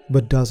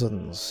 but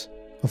dozens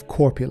of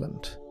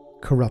corpulent,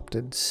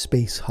 corrupted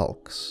space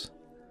hulks.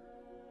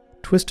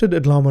 twisted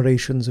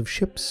agglomerations of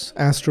ships,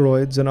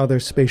 asteroids, and other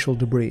spatial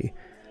debris.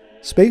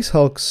 Space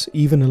hulks,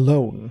 even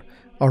alone,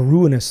 are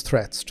ruinous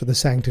threats to the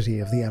sanctity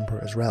of the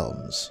Emperor's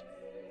realms.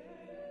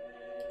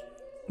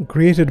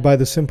 Created by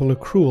the simple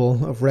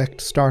accrual of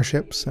wrecked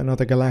starships and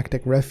other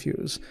galactic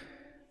refuse,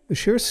 the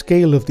sheer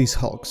scale of these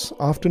hulks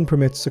often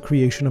permits the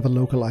creation of a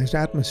localized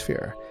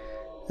atmosphere,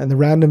 and the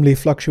randomly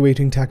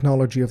fluctuating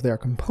technology of their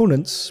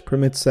components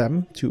permits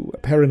them to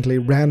apparently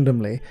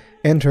randomly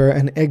enter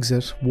and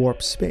exit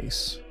warp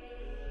space,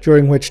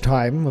 during which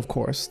time, of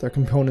course, their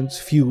components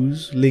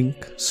fuse,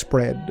 link,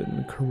 spread,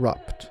 and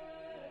corrupt.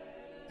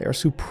 They are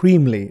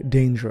supremely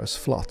dangerous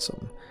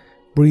flotsam,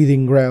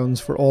 breathing grounds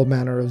for all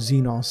manner of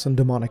xenos and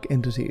demonic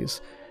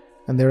entities,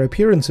 and their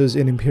appearances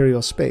in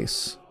Imperial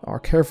space are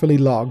carefully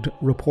logged,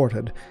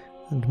 reported,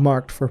 and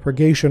marked for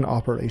purgation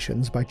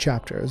operations by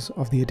chapters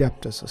of the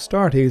Adeptus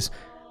Astartes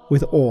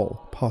with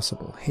all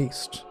possible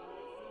haste.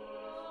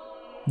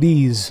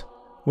 These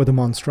were the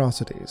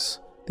monstrosities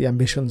the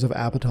ambitions of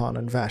Abaddon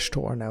and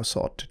Vashtorr now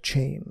sought to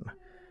chain.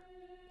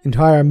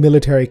 Entire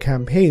military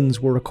campaigns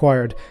were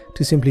required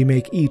to simply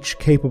make each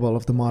capable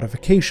of the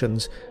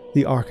modifications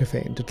the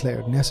Arkifane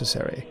declared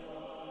necessary.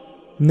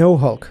 No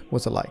hulk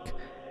was alike,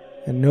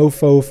 and no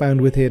foe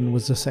found within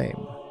was the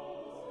same.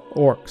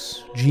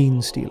 Orcs,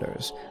 gene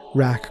stealers,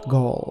 Rak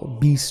Gaul,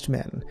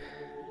 beastmen,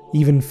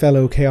 even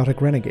fellow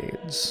chaotic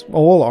renegades,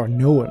 all are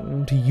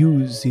known to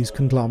use these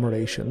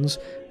conglomerations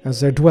as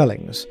their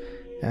dwellings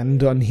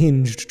and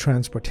unhinged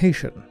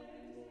transportation.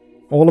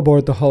 All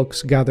aboard the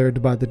hulks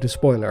gathered by the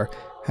Despoiler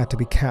had to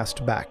be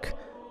cast back,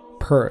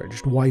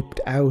 purged, wiped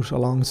out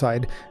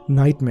alongside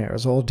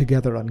nightmares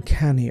altogether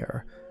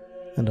uncannier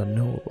and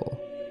unknowable.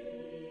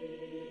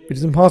 It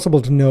is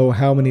impossible to know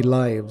how many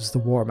lives the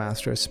War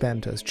Master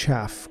spent as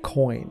chaff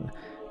coin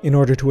in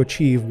order to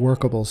achieve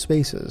workable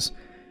spaces,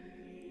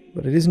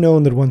 but it is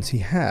known that once he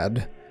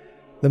had,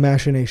 the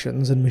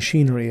machinations and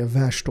machinery of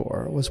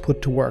Vashtorr was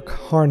put to work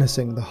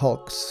harnessing the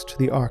hulks to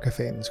the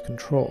Arkifane's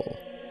control.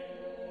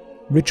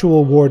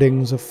 Ritual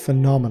wardings of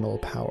phenomenal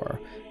power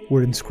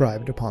were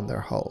inscribed upon their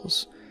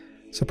hulls,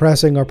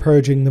 suppressing or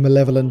purging the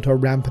malevolent or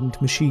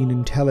rampant machine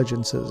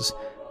intelligences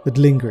that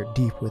lingered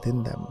deep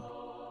within them.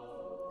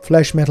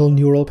 Flesh-metal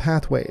neural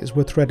pathways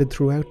were threaded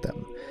throughout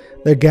them,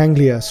 their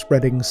ganglia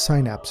spreading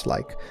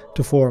synapse-like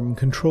to form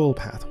control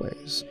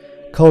pathways,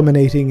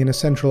 culminating in a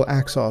central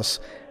axis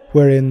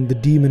wherein the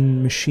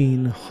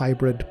demon-machine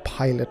hybrid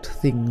pilot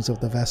things of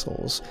the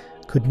vessels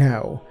could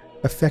now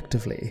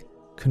effectively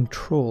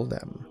control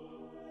them,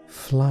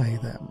 fly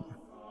them.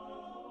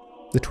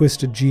 The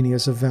twisted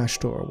genius of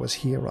Vashtorr was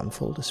here on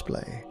full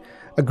display,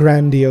 a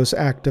grandiose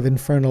act of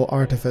infernal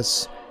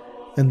artifice,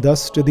 and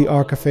thus did the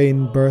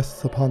Arkifane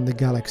birth upon the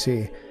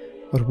galaxy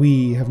what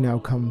we have now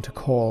come to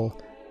call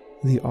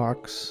the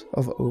Arks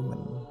of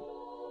Omen.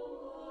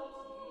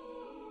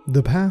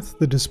 The path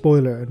the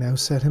Despoiler now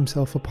set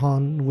himself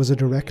upon was a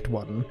direct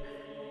one,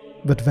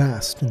 but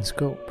vast in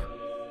scope.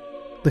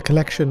 The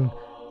collection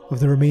of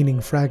the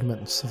remaining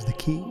fragments of the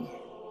key.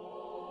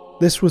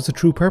 This was the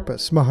true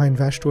purpose behind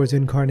Vashtorr's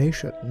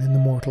incarnation in the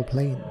mortal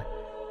plane.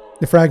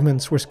 The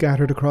fragments were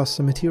scattered across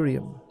the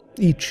materium,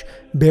 each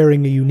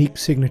bearing a unique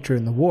signature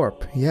in the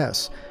warp,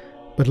 yes,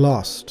 but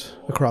lost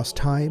across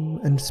time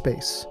and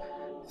space,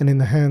 and in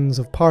the hands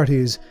of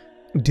parties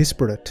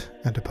disparate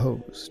and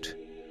opposed.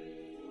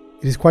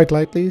 It is quite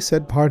likely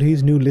said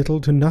parties knew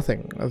little to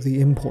nothing of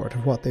the import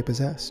of what they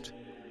possessed.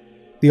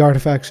 The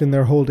artifacts in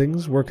their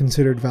holdings were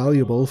considered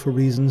valuable for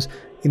reasons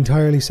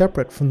entirely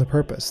separate from the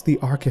purpose the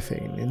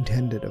Arkifane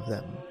intended of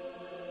them.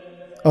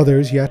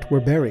 Others yet were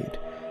buried,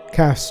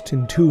 cast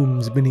in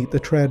tombs beneath the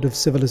tread of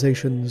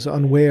civilizations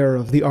unaware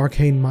of the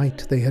arcane might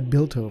they had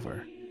built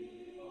over.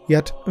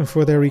 Yet,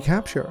 for their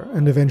recapture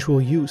and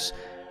eventual use,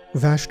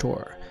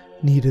 Vashtorr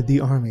needed the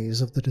armies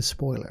of the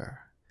Despoiler.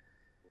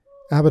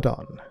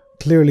 Abaddon,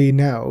 clearly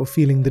now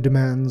feeling the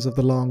demands of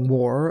the long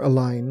war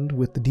aligned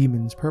with the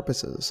demon's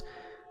purposes,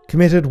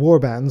 committed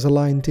warbands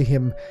aligned to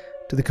him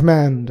to the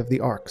command of the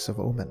Arks of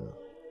Omen.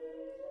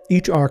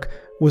 Each Ark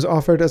was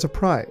offered as a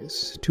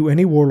prize to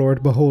any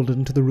warlord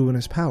beholden to the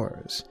ruinous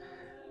powers,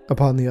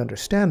 upon the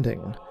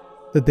understanding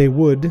that they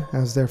would,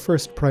 as their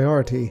first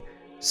priority,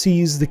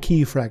 seize the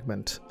key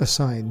fragment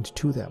assigned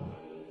to them.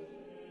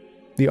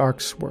 The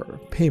Arks were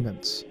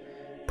payments,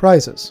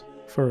 prizes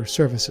for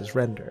services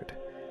rendered.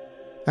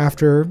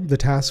 After the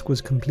task was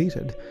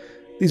completed,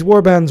 these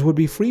warbands would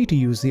be free to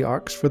use the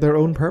Arks for their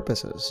own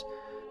purposes,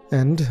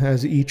 and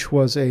as each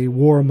was a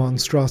war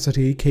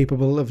monstrosity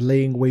capable of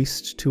laying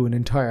waste to an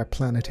entire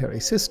planetary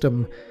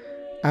system,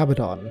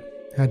 Abaddon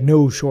had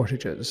no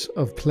shortages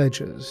of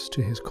pledges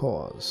to his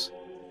cause.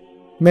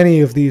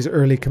 Many of these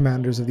early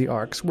commanders of the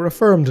Arks were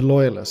affirmed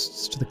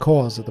loyalists to the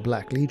cause of the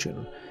Black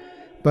Legion,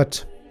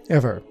 but,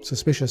 ever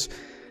suspicious,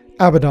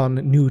 Abaddon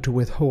knew to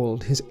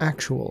withhold his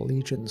actual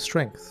Legion's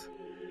strength.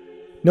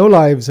 No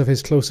lives of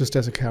his closest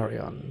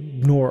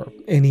Ezekarion, nor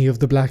any of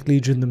the Black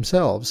Legion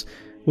themselves,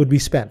 would be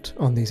spent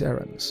on these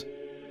errands.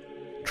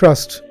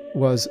 Trust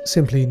was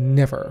simply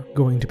never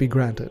going to be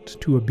granted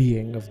to a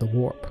being of the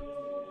warp.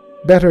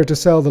 Better to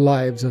sell the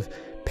lives of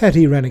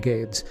petty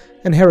renegades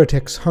and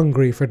heretics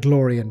hungry for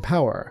glory and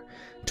power,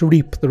 to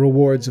reap the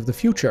rewards of the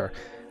future,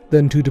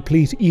 than to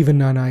deplete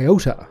even an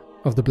iota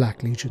of the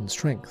Black Legion's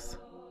strength.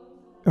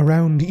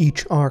 Around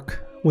each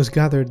ark was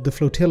gathered the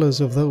flotillas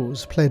of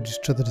those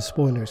pledged to the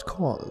Despoiler's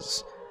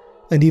cause,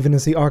 and even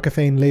as the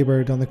Arkifane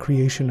laboured on the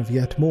creation of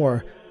yet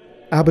more,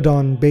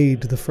 Abaddon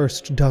bade the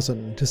first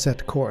dozen to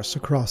set course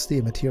across the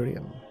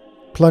Immaterium,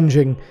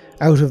 plunging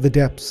out of the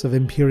depths of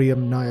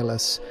Imperium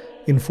Nihilus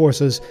in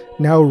forces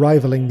now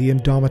rivaling the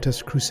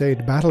Indomitus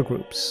Crusade battle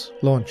groups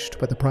launched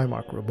by the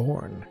Primarch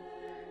Reborn.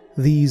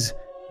 These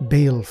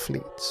Bale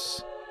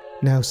fleets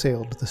now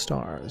sailed the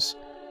stars,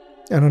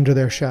 and under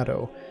their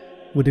shadow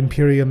would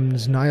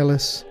Imperiums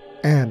Nihilus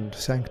and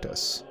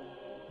Sanctus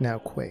now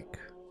quake.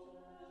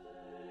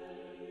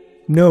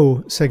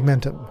 No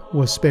segmentum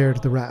was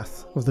spared the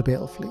wrath of the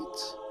Bale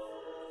fleets.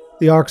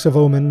 The Arks of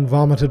Omen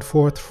vomited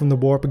forth from the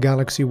warp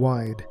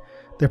galaxy-wide.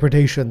 Their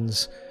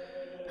predations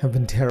have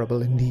been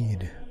terrible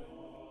indeed.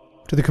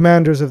 To the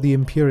commanders of the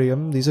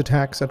Imperium, these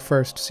attacks at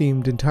first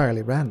seemed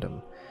entirely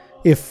random,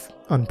 if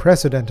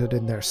unprecedented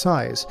in their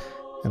size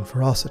and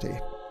ferocity.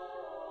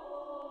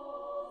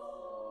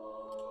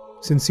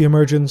 Since the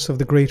emergence of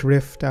the Great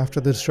Rift after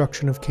the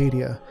destruction of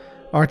Cadia,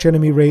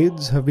 arch-enemy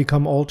raids have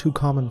become all too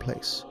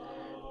commonplace,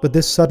 but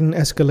this sudden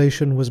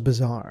escalation was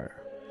bizarre.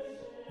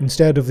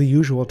 Instead of the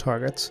usual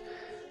targets,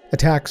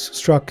 attacks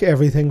struck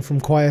everything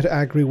from quiet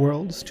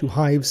agri-worlds to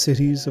hive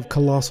cities of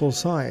colossal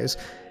size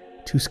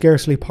to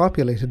scarcely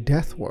populated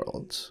death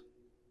worlds.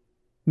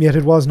 Yet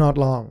it was not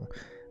long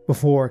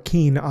before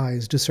keen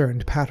eyes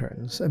discerned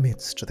patterns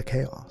amidst the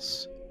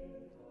chaos.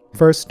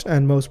 First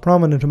and most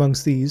prominent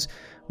amongst these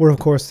were of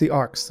course the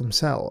Arks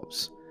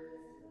themselves.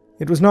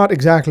 It was not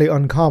exactly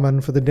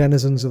uncommon for the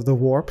denizens of the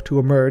warp to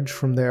emerge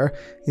from there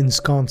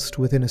ensconced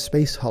within a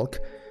space hulk,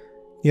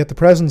 yet the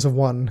presence of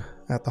one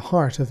at the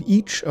heart of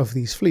each of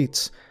these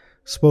fleets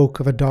spoke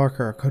of a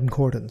darker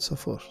concordance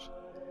afoot.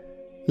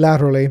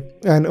 Laterally,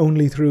 and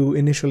only through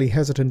initially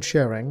hesitant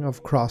sharing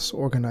of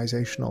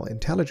cross-organizational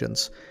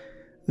intelligence,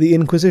 the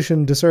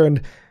Inquisition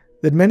discerned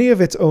that many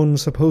of its own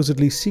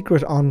supposedly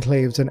secret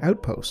enclaves and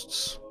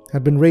outposts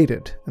had been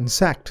raided and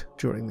sacked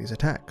during these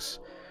attacks,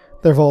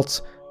 their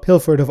vaults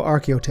pilfered of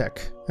archaeotech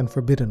and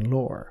forbidden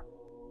lore.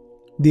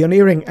 The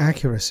unerring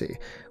accuracy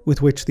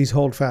with which these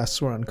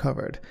holdfasts were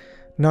uncovered,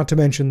 not to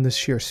mention the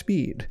sheer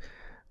speed,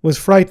 was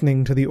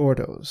frightening to the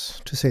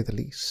Ordos, to say the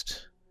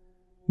least.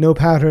 No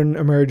pattern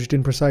emerged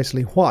in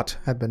precisely what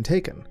had been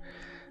taken.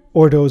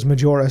 Ordos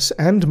Majoris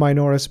and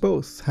Minoris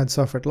both had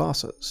suffered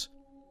losses.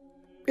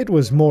 It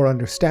was more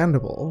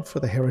understandable for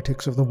the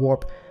heretics of the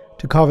warp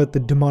to covet the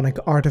demonic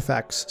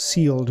artifacts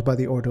sealed by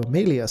the Ordo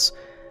Malleus,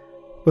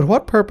 but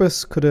what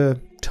purpose could a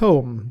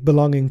tome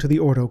belonging to the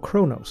Ordo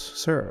Chronos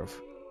serve?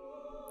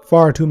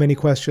 Far too many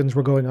questions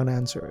were going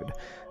unanswered,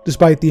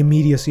 despite the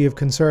immediacy of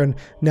concern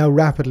now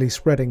rapidly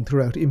spreading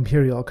throughout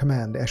Imperial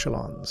command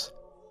echelons.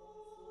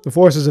 The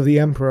forces of the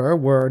Emperor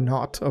were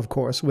not, of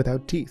course,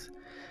 without teeth.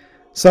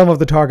 Some of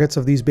the targets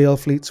of these Bale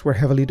fleets were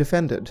heavily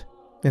defended,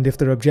 and if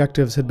their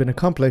objectives had been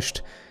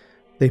accomplished,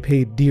 they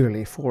paid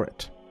dearly for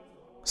it.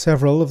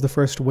 Several of the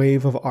first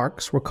wave of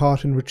arcs were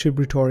caught in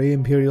retributory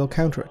Imperial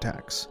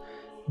counterattacks,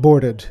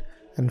 boarded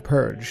and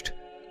purged,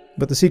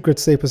 but the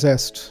secrets they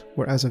possessed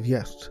were as of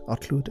yet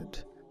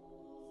occluded.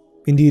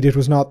 Indeed, it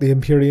was not the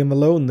Imperium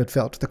alone that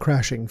felt the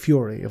crashing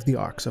fury of the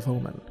Arks of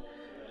Omen.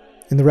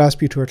 In the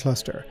Rasputor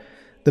cluster,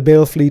 the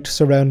Bale fleet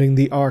surrounding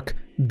the Ark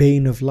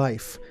Bane of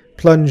Life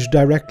plunged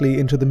directly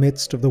into the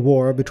midst of the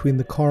war between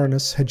the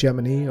Coronus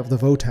hegemony of the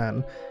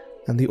Votan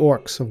and the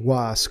Orcs of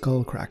Wa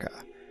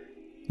Skullcracker,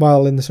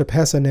 while in the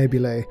Serpessa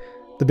Nebulae,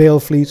 the Bale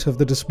fleet of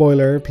the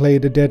Despoiler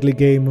played a deadly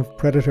game of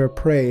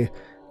predator-prey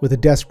with a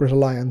desperate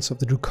alliance of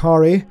the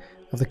Drukhari,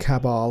 of the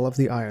Cabal of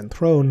the Iron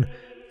Throne,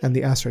 and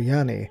the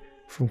Asuryani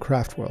from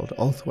Craftworld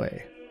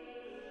Ulthwé.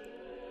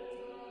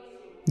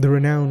 The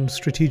renowned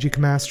strategic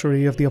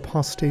mastery of the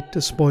apostate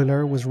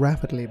Despoiler was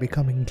rapidly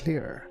becoming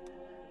clear.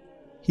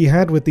 He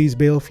had with these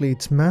Bale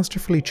fleets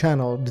masterfully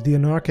channeled the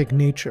anarchic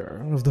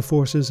nature of the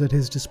forces at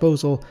his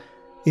disposal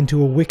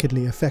into a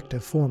wickedly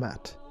effective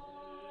format.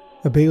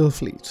 A Bale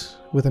fleet,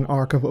 with an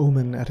Ark of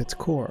Omen at its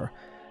core,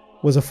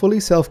 was a fully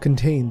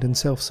self-contained and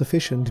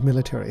self-sufficient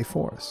military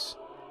force.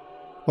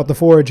 What the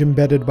forge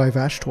embedded by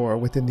Vashtorr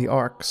within the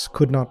Arks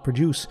could not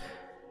produce,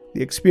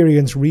 the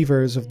experienced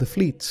reavers of the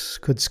fleets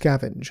could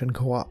scavenge and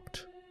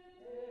co-opt.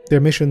 Their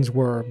missions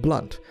were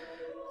blunt,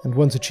 and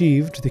once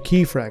achieved, the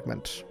key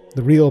fragment,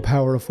 the real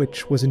power of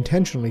which was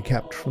intentionally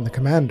kept from the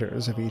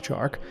commanders of each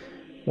Ark,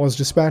 was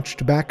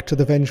dispatched back to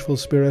the Vengeful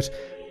Spirit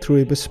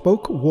through a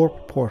bespoke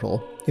warp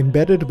portal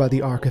embedded by the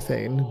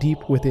Arkifane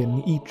deep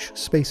within each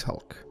space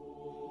hulk.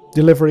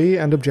 Delivery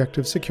and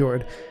objectives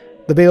secured,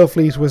 the Bale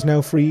fleet was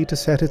now free to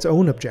set its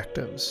own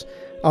objectives,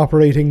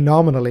 operating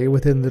nominally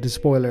within the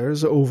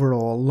Despoiler's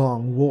overall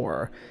long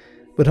war,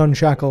 but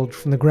unshackled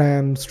from the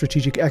grand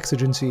strategic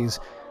exigencies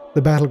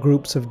the battle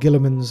groups of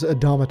Guilliman's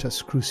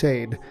Indomitus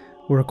Crusade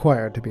were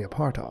required to be a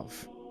part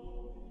of.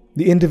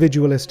 The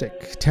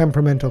individualistic,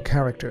 temperamental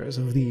characters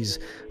of these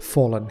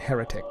fallen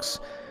heretics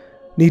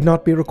need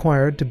not be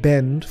required to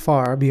bend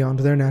far beyond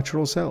their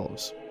natural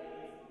selves.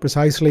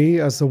 Precisely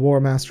as the War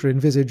Master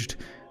envisaged,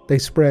 they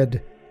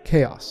spread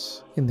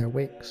chaos in their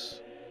wakes.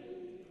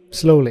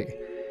 Slowly,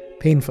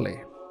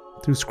 painfully,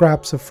 through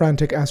scraps of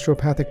frantic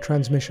astropathic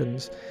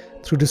transmissions,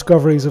 through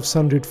discoveries of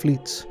sundered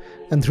fleets,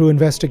 and through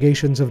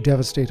investigations of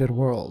devastated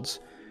worlds,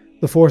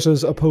 the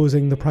forces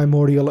opposing the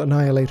primordial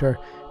annihilator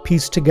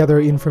pieced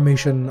together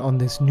information on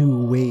this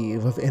new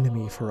wave of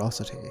enemy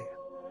ferocity.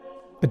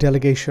 A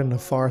delegation of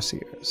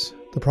Farseers,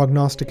 the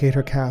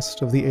prognosticator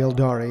caste of the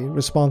Eldari,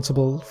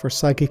 responsible for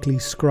psychically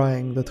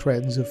scrying the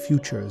threads of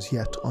futures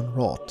yet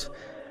unwrought,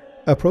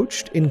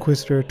 approached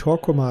Inquisitor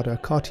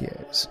Torquemada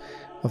Cotiers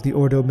of the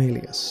Ordo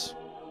Malleus,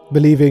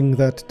 believing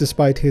that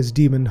despite his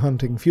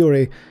demon-hunting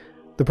fury,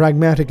 the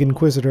pragmatic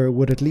Inquisitor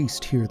would at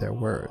least hear their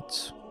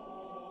words.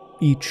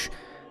 Each,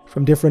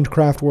 from different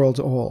craft worlds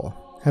all,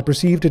 had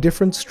perceived a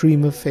different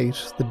stream of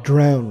fate that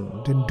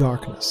drowned in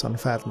darkness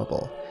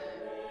unfathomable,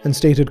 and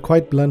stated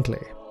quite bluntly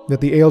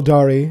that the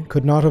Eldari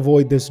could not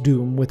avoid this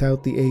doom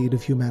without the aid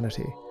of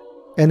humanity,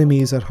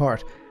 enemies at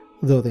heart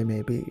though they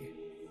may be.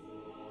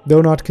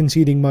 Though not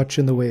conceding much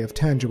in the way of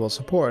tangible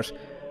support,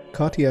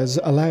 Cotiers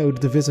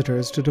allowed the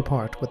visitors to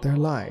depart with their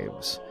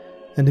lives,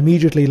 and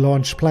immediately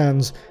launched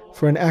plans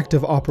for an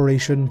active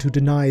operation to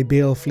deny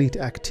Bale Fleet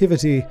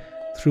activity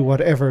through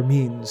whatever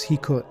means he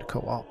could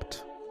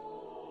co-opt.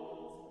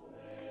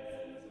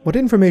 What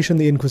information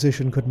the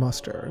Inquisition could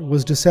muster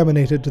was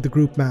disseminated to the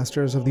group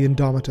masters of the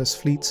Indomitus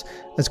fleets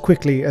as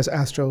quickly as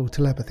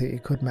astro-telepathy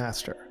could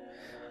master,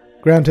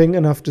 granting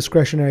enough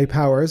discretionary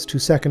powers to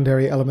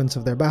secondary elements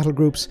of their battle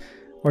groups,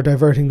 or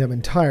diverting them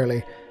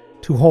entirely,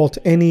 to halt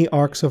any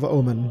Arks of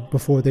Omen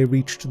before they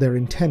reached their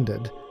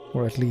intended,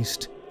 or at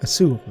least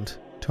assumed,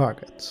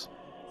 targets.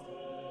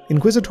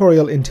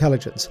 Inquisitorial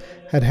intelligence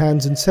had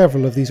hands in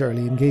several of these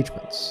early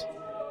engagements.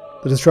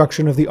 The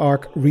destruction of the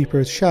Ark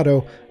Reaper's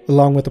Shadow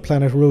along with the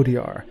planet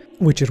Rodiar,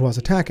 which it was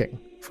attacking,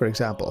 for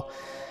example,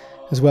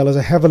 as well as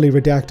a heavily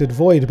redacted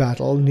void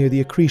battle near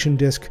the accretion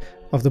disk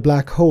of the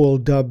black hole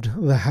dubbed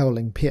the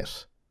Howling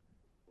Pit.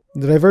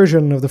 The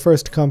diversion of the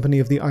first company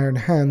of the Iron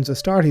Hands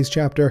Astartes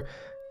chapter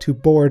to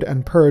board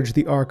and purge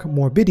the Ark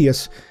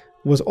Morbidius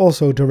was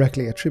also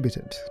directly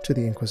attributed to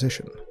the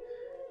Inquisition.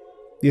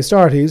 The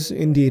Astartes,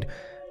 indeed,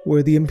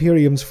 were the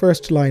Imperium's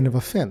first line of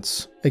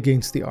offense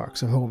against the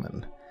Arks of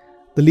Omen.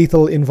 The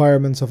lethal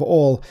environments of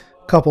all,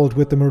 coupled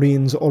with the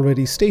Marines'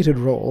 already stated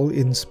role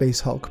in Space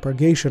Hulk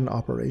purgation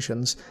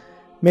operations,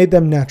 made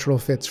them natural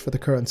fits for the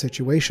current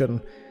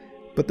situation,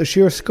 but the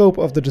sheer scope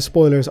of the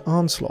Despoiler's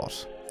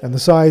onslaught and the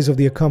size of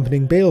the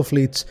accompanying Bale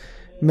fleets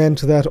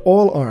meant that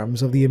all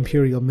arms of the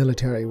Imperial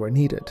military were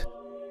needed,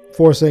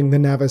 forcing the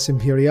Navis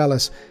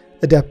Imperialis,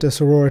 Adeptus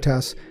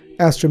Sororitas,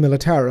 Astra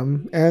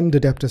Militarum, and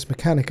Adeptus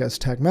Mechanicus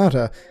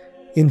Tagmata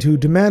into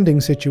demanding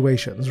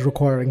situations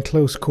requiring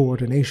close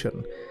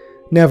coordination,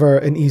 never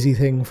an easy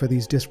thing for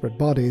these disparate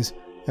bodies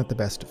at the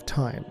best of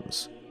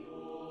times.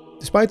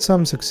 Despite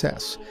some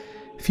success,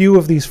 few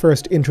of these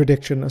first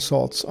interdiction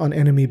assaults on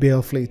enemy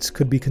Bale fleets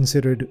could be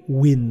considered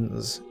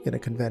wins in a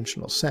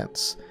conventional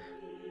sense.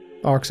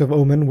 Arks of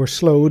Omen were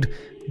slowed,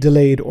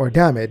 delayed, or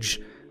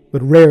damaged,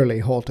 but rarely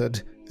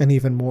halted, and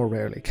even more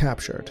rarely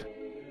captured.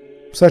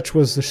 Such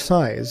was the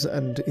size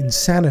and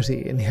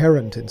insanity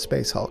inherent in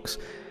Space Hulks,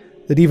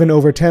 that even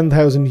over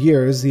 10,000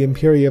 years the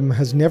Imperium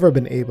has never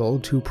been able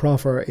to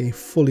proffer a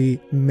fully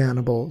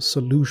manable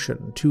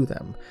solution to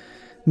them,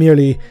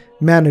 merely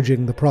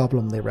managing the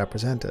problem they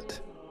represented.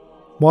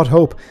 What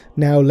hope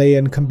now lay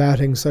in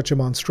combating such a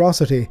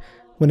monstrosity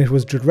when it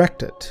was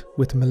directed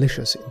with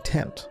malicious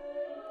intent?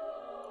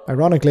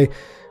 Ironically,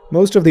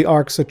 most of the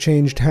arcs that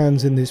changed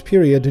hands in this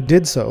period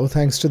did so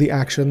thanks to the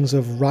actions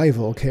of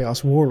rival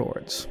Chaos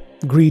warlords,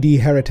 greedy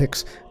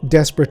heretics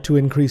desperate to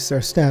increase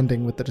their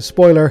standing with the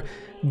Despoiler,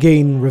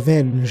 gain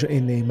revenge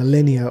in a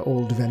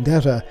millennia-old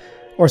vendetta,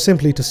 or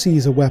simply to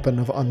seize a weapon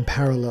of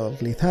unparalleled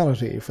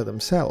lethality for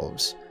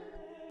themselves.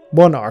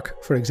 One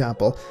arc, for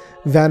example,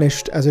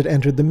 vanished as it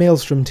entered the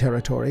Maelstrom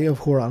territory of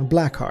Huron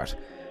Blackheart,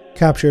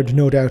 captured,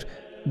 no doubt,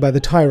 by the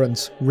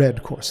tyrant's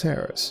Red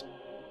Corsairs.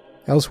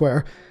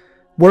 Elsewhere,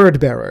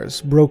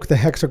 Word-bearers broke the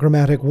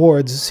hexagrammatic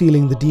wards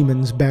sealing the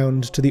demons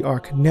bound to the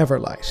Ark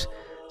Neverlight,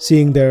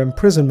 seeing their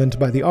imprisonment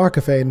by the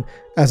Arkifane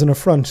as an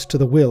affront to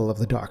the will of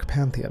the Dark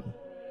Pantheon.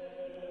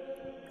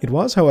 It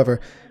was,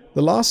 however,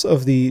 the loss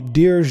of the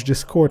Dirge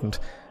Discordant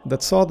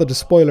that saw the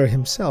Despoiler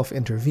himself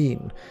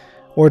intervene,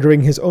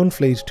 ordering his own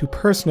fleet to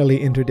personally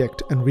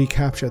interdict and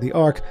recapture the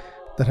Ark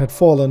that had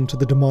fallen to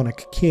the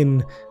demonic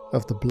kin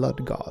of the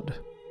Blood God.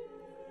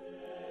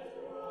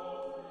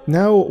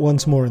 Now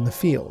once more in the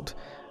field,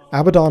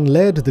 Abaddon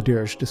led the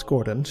Dirge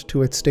Discordant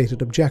to its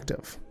stated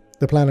objective,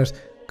 the planet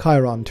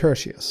Chiron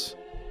Tertius.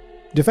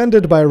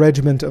 Defended by a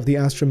regiment of the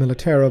Astra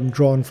Militarum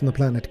drawn from the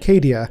planet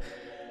Cadia,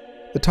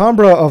 the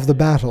timbre of the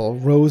battle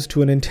rose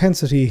to an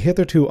intensity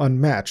hitherto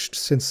unmatched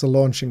since the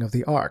launching of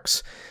the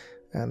Arks,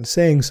 and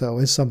saying so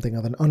is something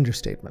of an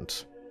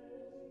understatement.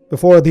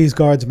 Before these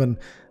guardsmen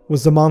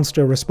was the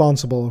monster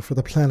responsible for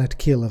the planet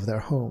kill of their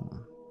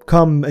home,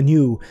 come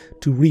anew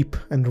to reap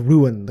and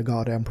ruin the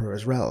God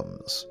Emperor's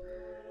realms.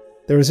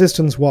 Their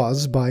resistance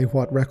was, by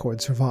what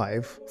records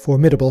survive,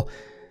 formidable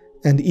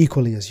and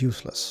equally as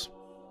useless.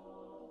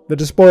 The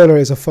Despoiler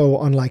is a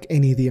foe unlike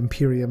any the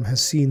Imperium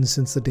has seen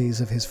since the days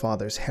of his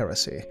father's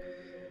heresy,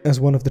 as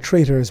one of the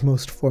traitor's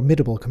most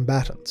formidable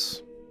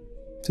combatants.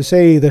 To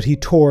say that he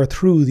tore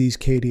through these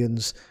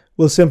Cadians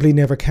will simply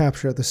never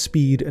capture the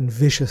speed and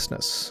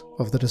viciousness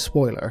of the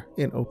Despoiler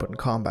in open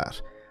combat.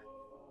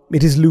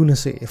 It is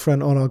lunacy for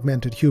an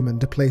unaugmented human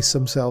to place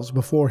themselves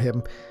before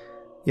him,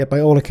 yet by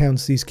all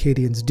accounts these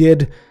Cadians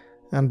did,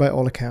 and by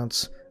all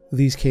accounts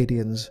these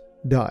Cadians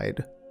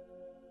died.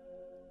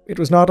 It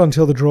was not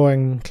until the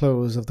drawing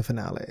close of the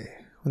finale,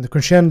 when the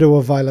crescendo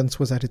of violence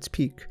was at its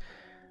peak,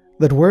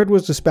 that word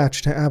was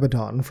dispatched to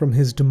Abaddon from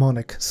his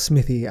demonic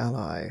smithy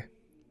ally.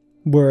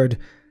 Word,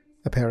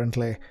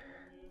 apparently,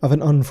 of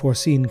an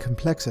unforeseen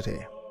complexity.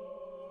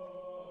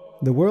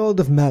 The world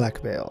of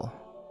Malakbale,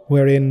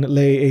 wherein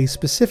lay a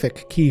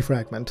specific key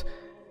fragment,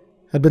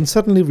 had been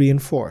suddenly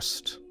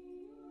reinforced.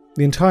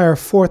 The entire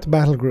 4th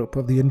battle group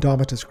of the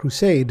Indomitus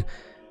Crusade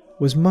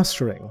was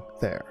mustering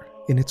there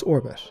in its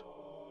orbit.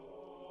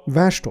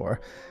 Vashtorr,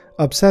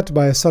 upset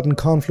by a sudden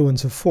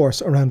confluence of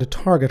force around a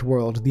target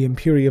world the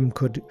Imperium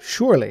could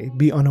surely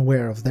be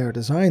unaware of their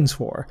designs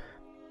for,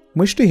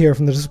 wished to hear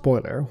from the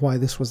Despoiler why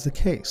this was the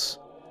case.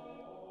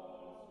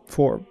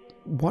 For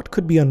what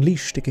could be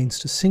unleashed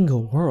against a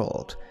single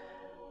world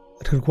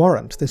that could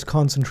warrant this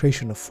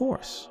concentration of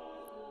force?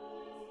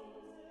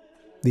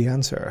 The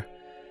answer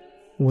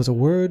was a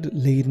word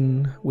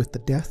laden with the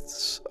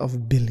deaths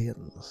of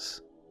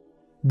billions,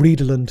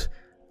 redolent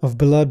of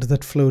blood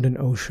that flowed in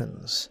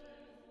oceans,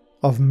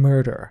 of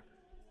murder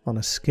on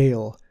a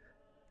scale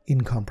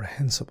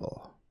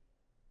incomprehensible.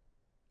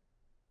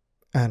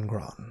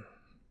 Angron.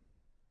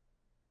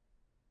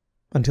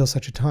 Until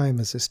such a time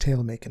as this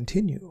tale may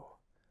continue,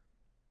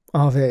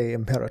 Ave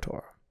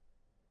Imperator.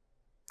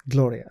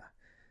 Gloria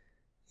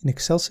in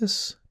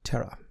excelsis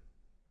terra.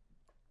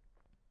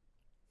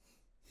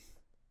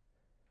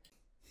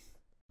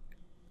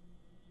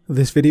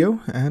 This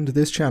video and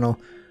this channel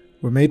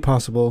were made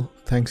possible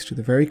thanks to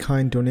the very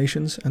kind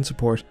donations and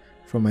support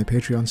from my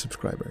Patreon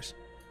subscribers.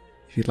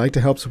 If you'd like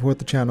to help support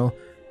the channel,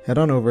 head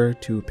on over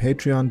to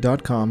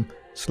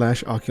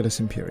patreon.com/Oculus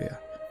Imperia.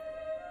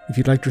 If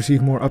you'd like to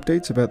receive more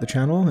updates about the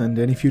channel and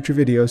any future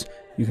videos,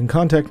 you can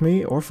contact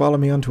me or follow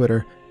me on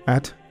Twitter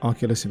at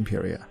Oculus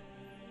Imperia.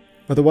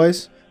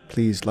 Otherwise,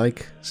 please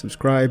like,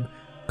 subscribe,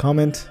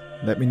 comment,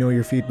 let me know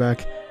your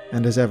feedback,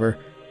 and as ever,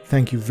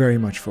 thank you very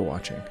much for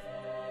watching.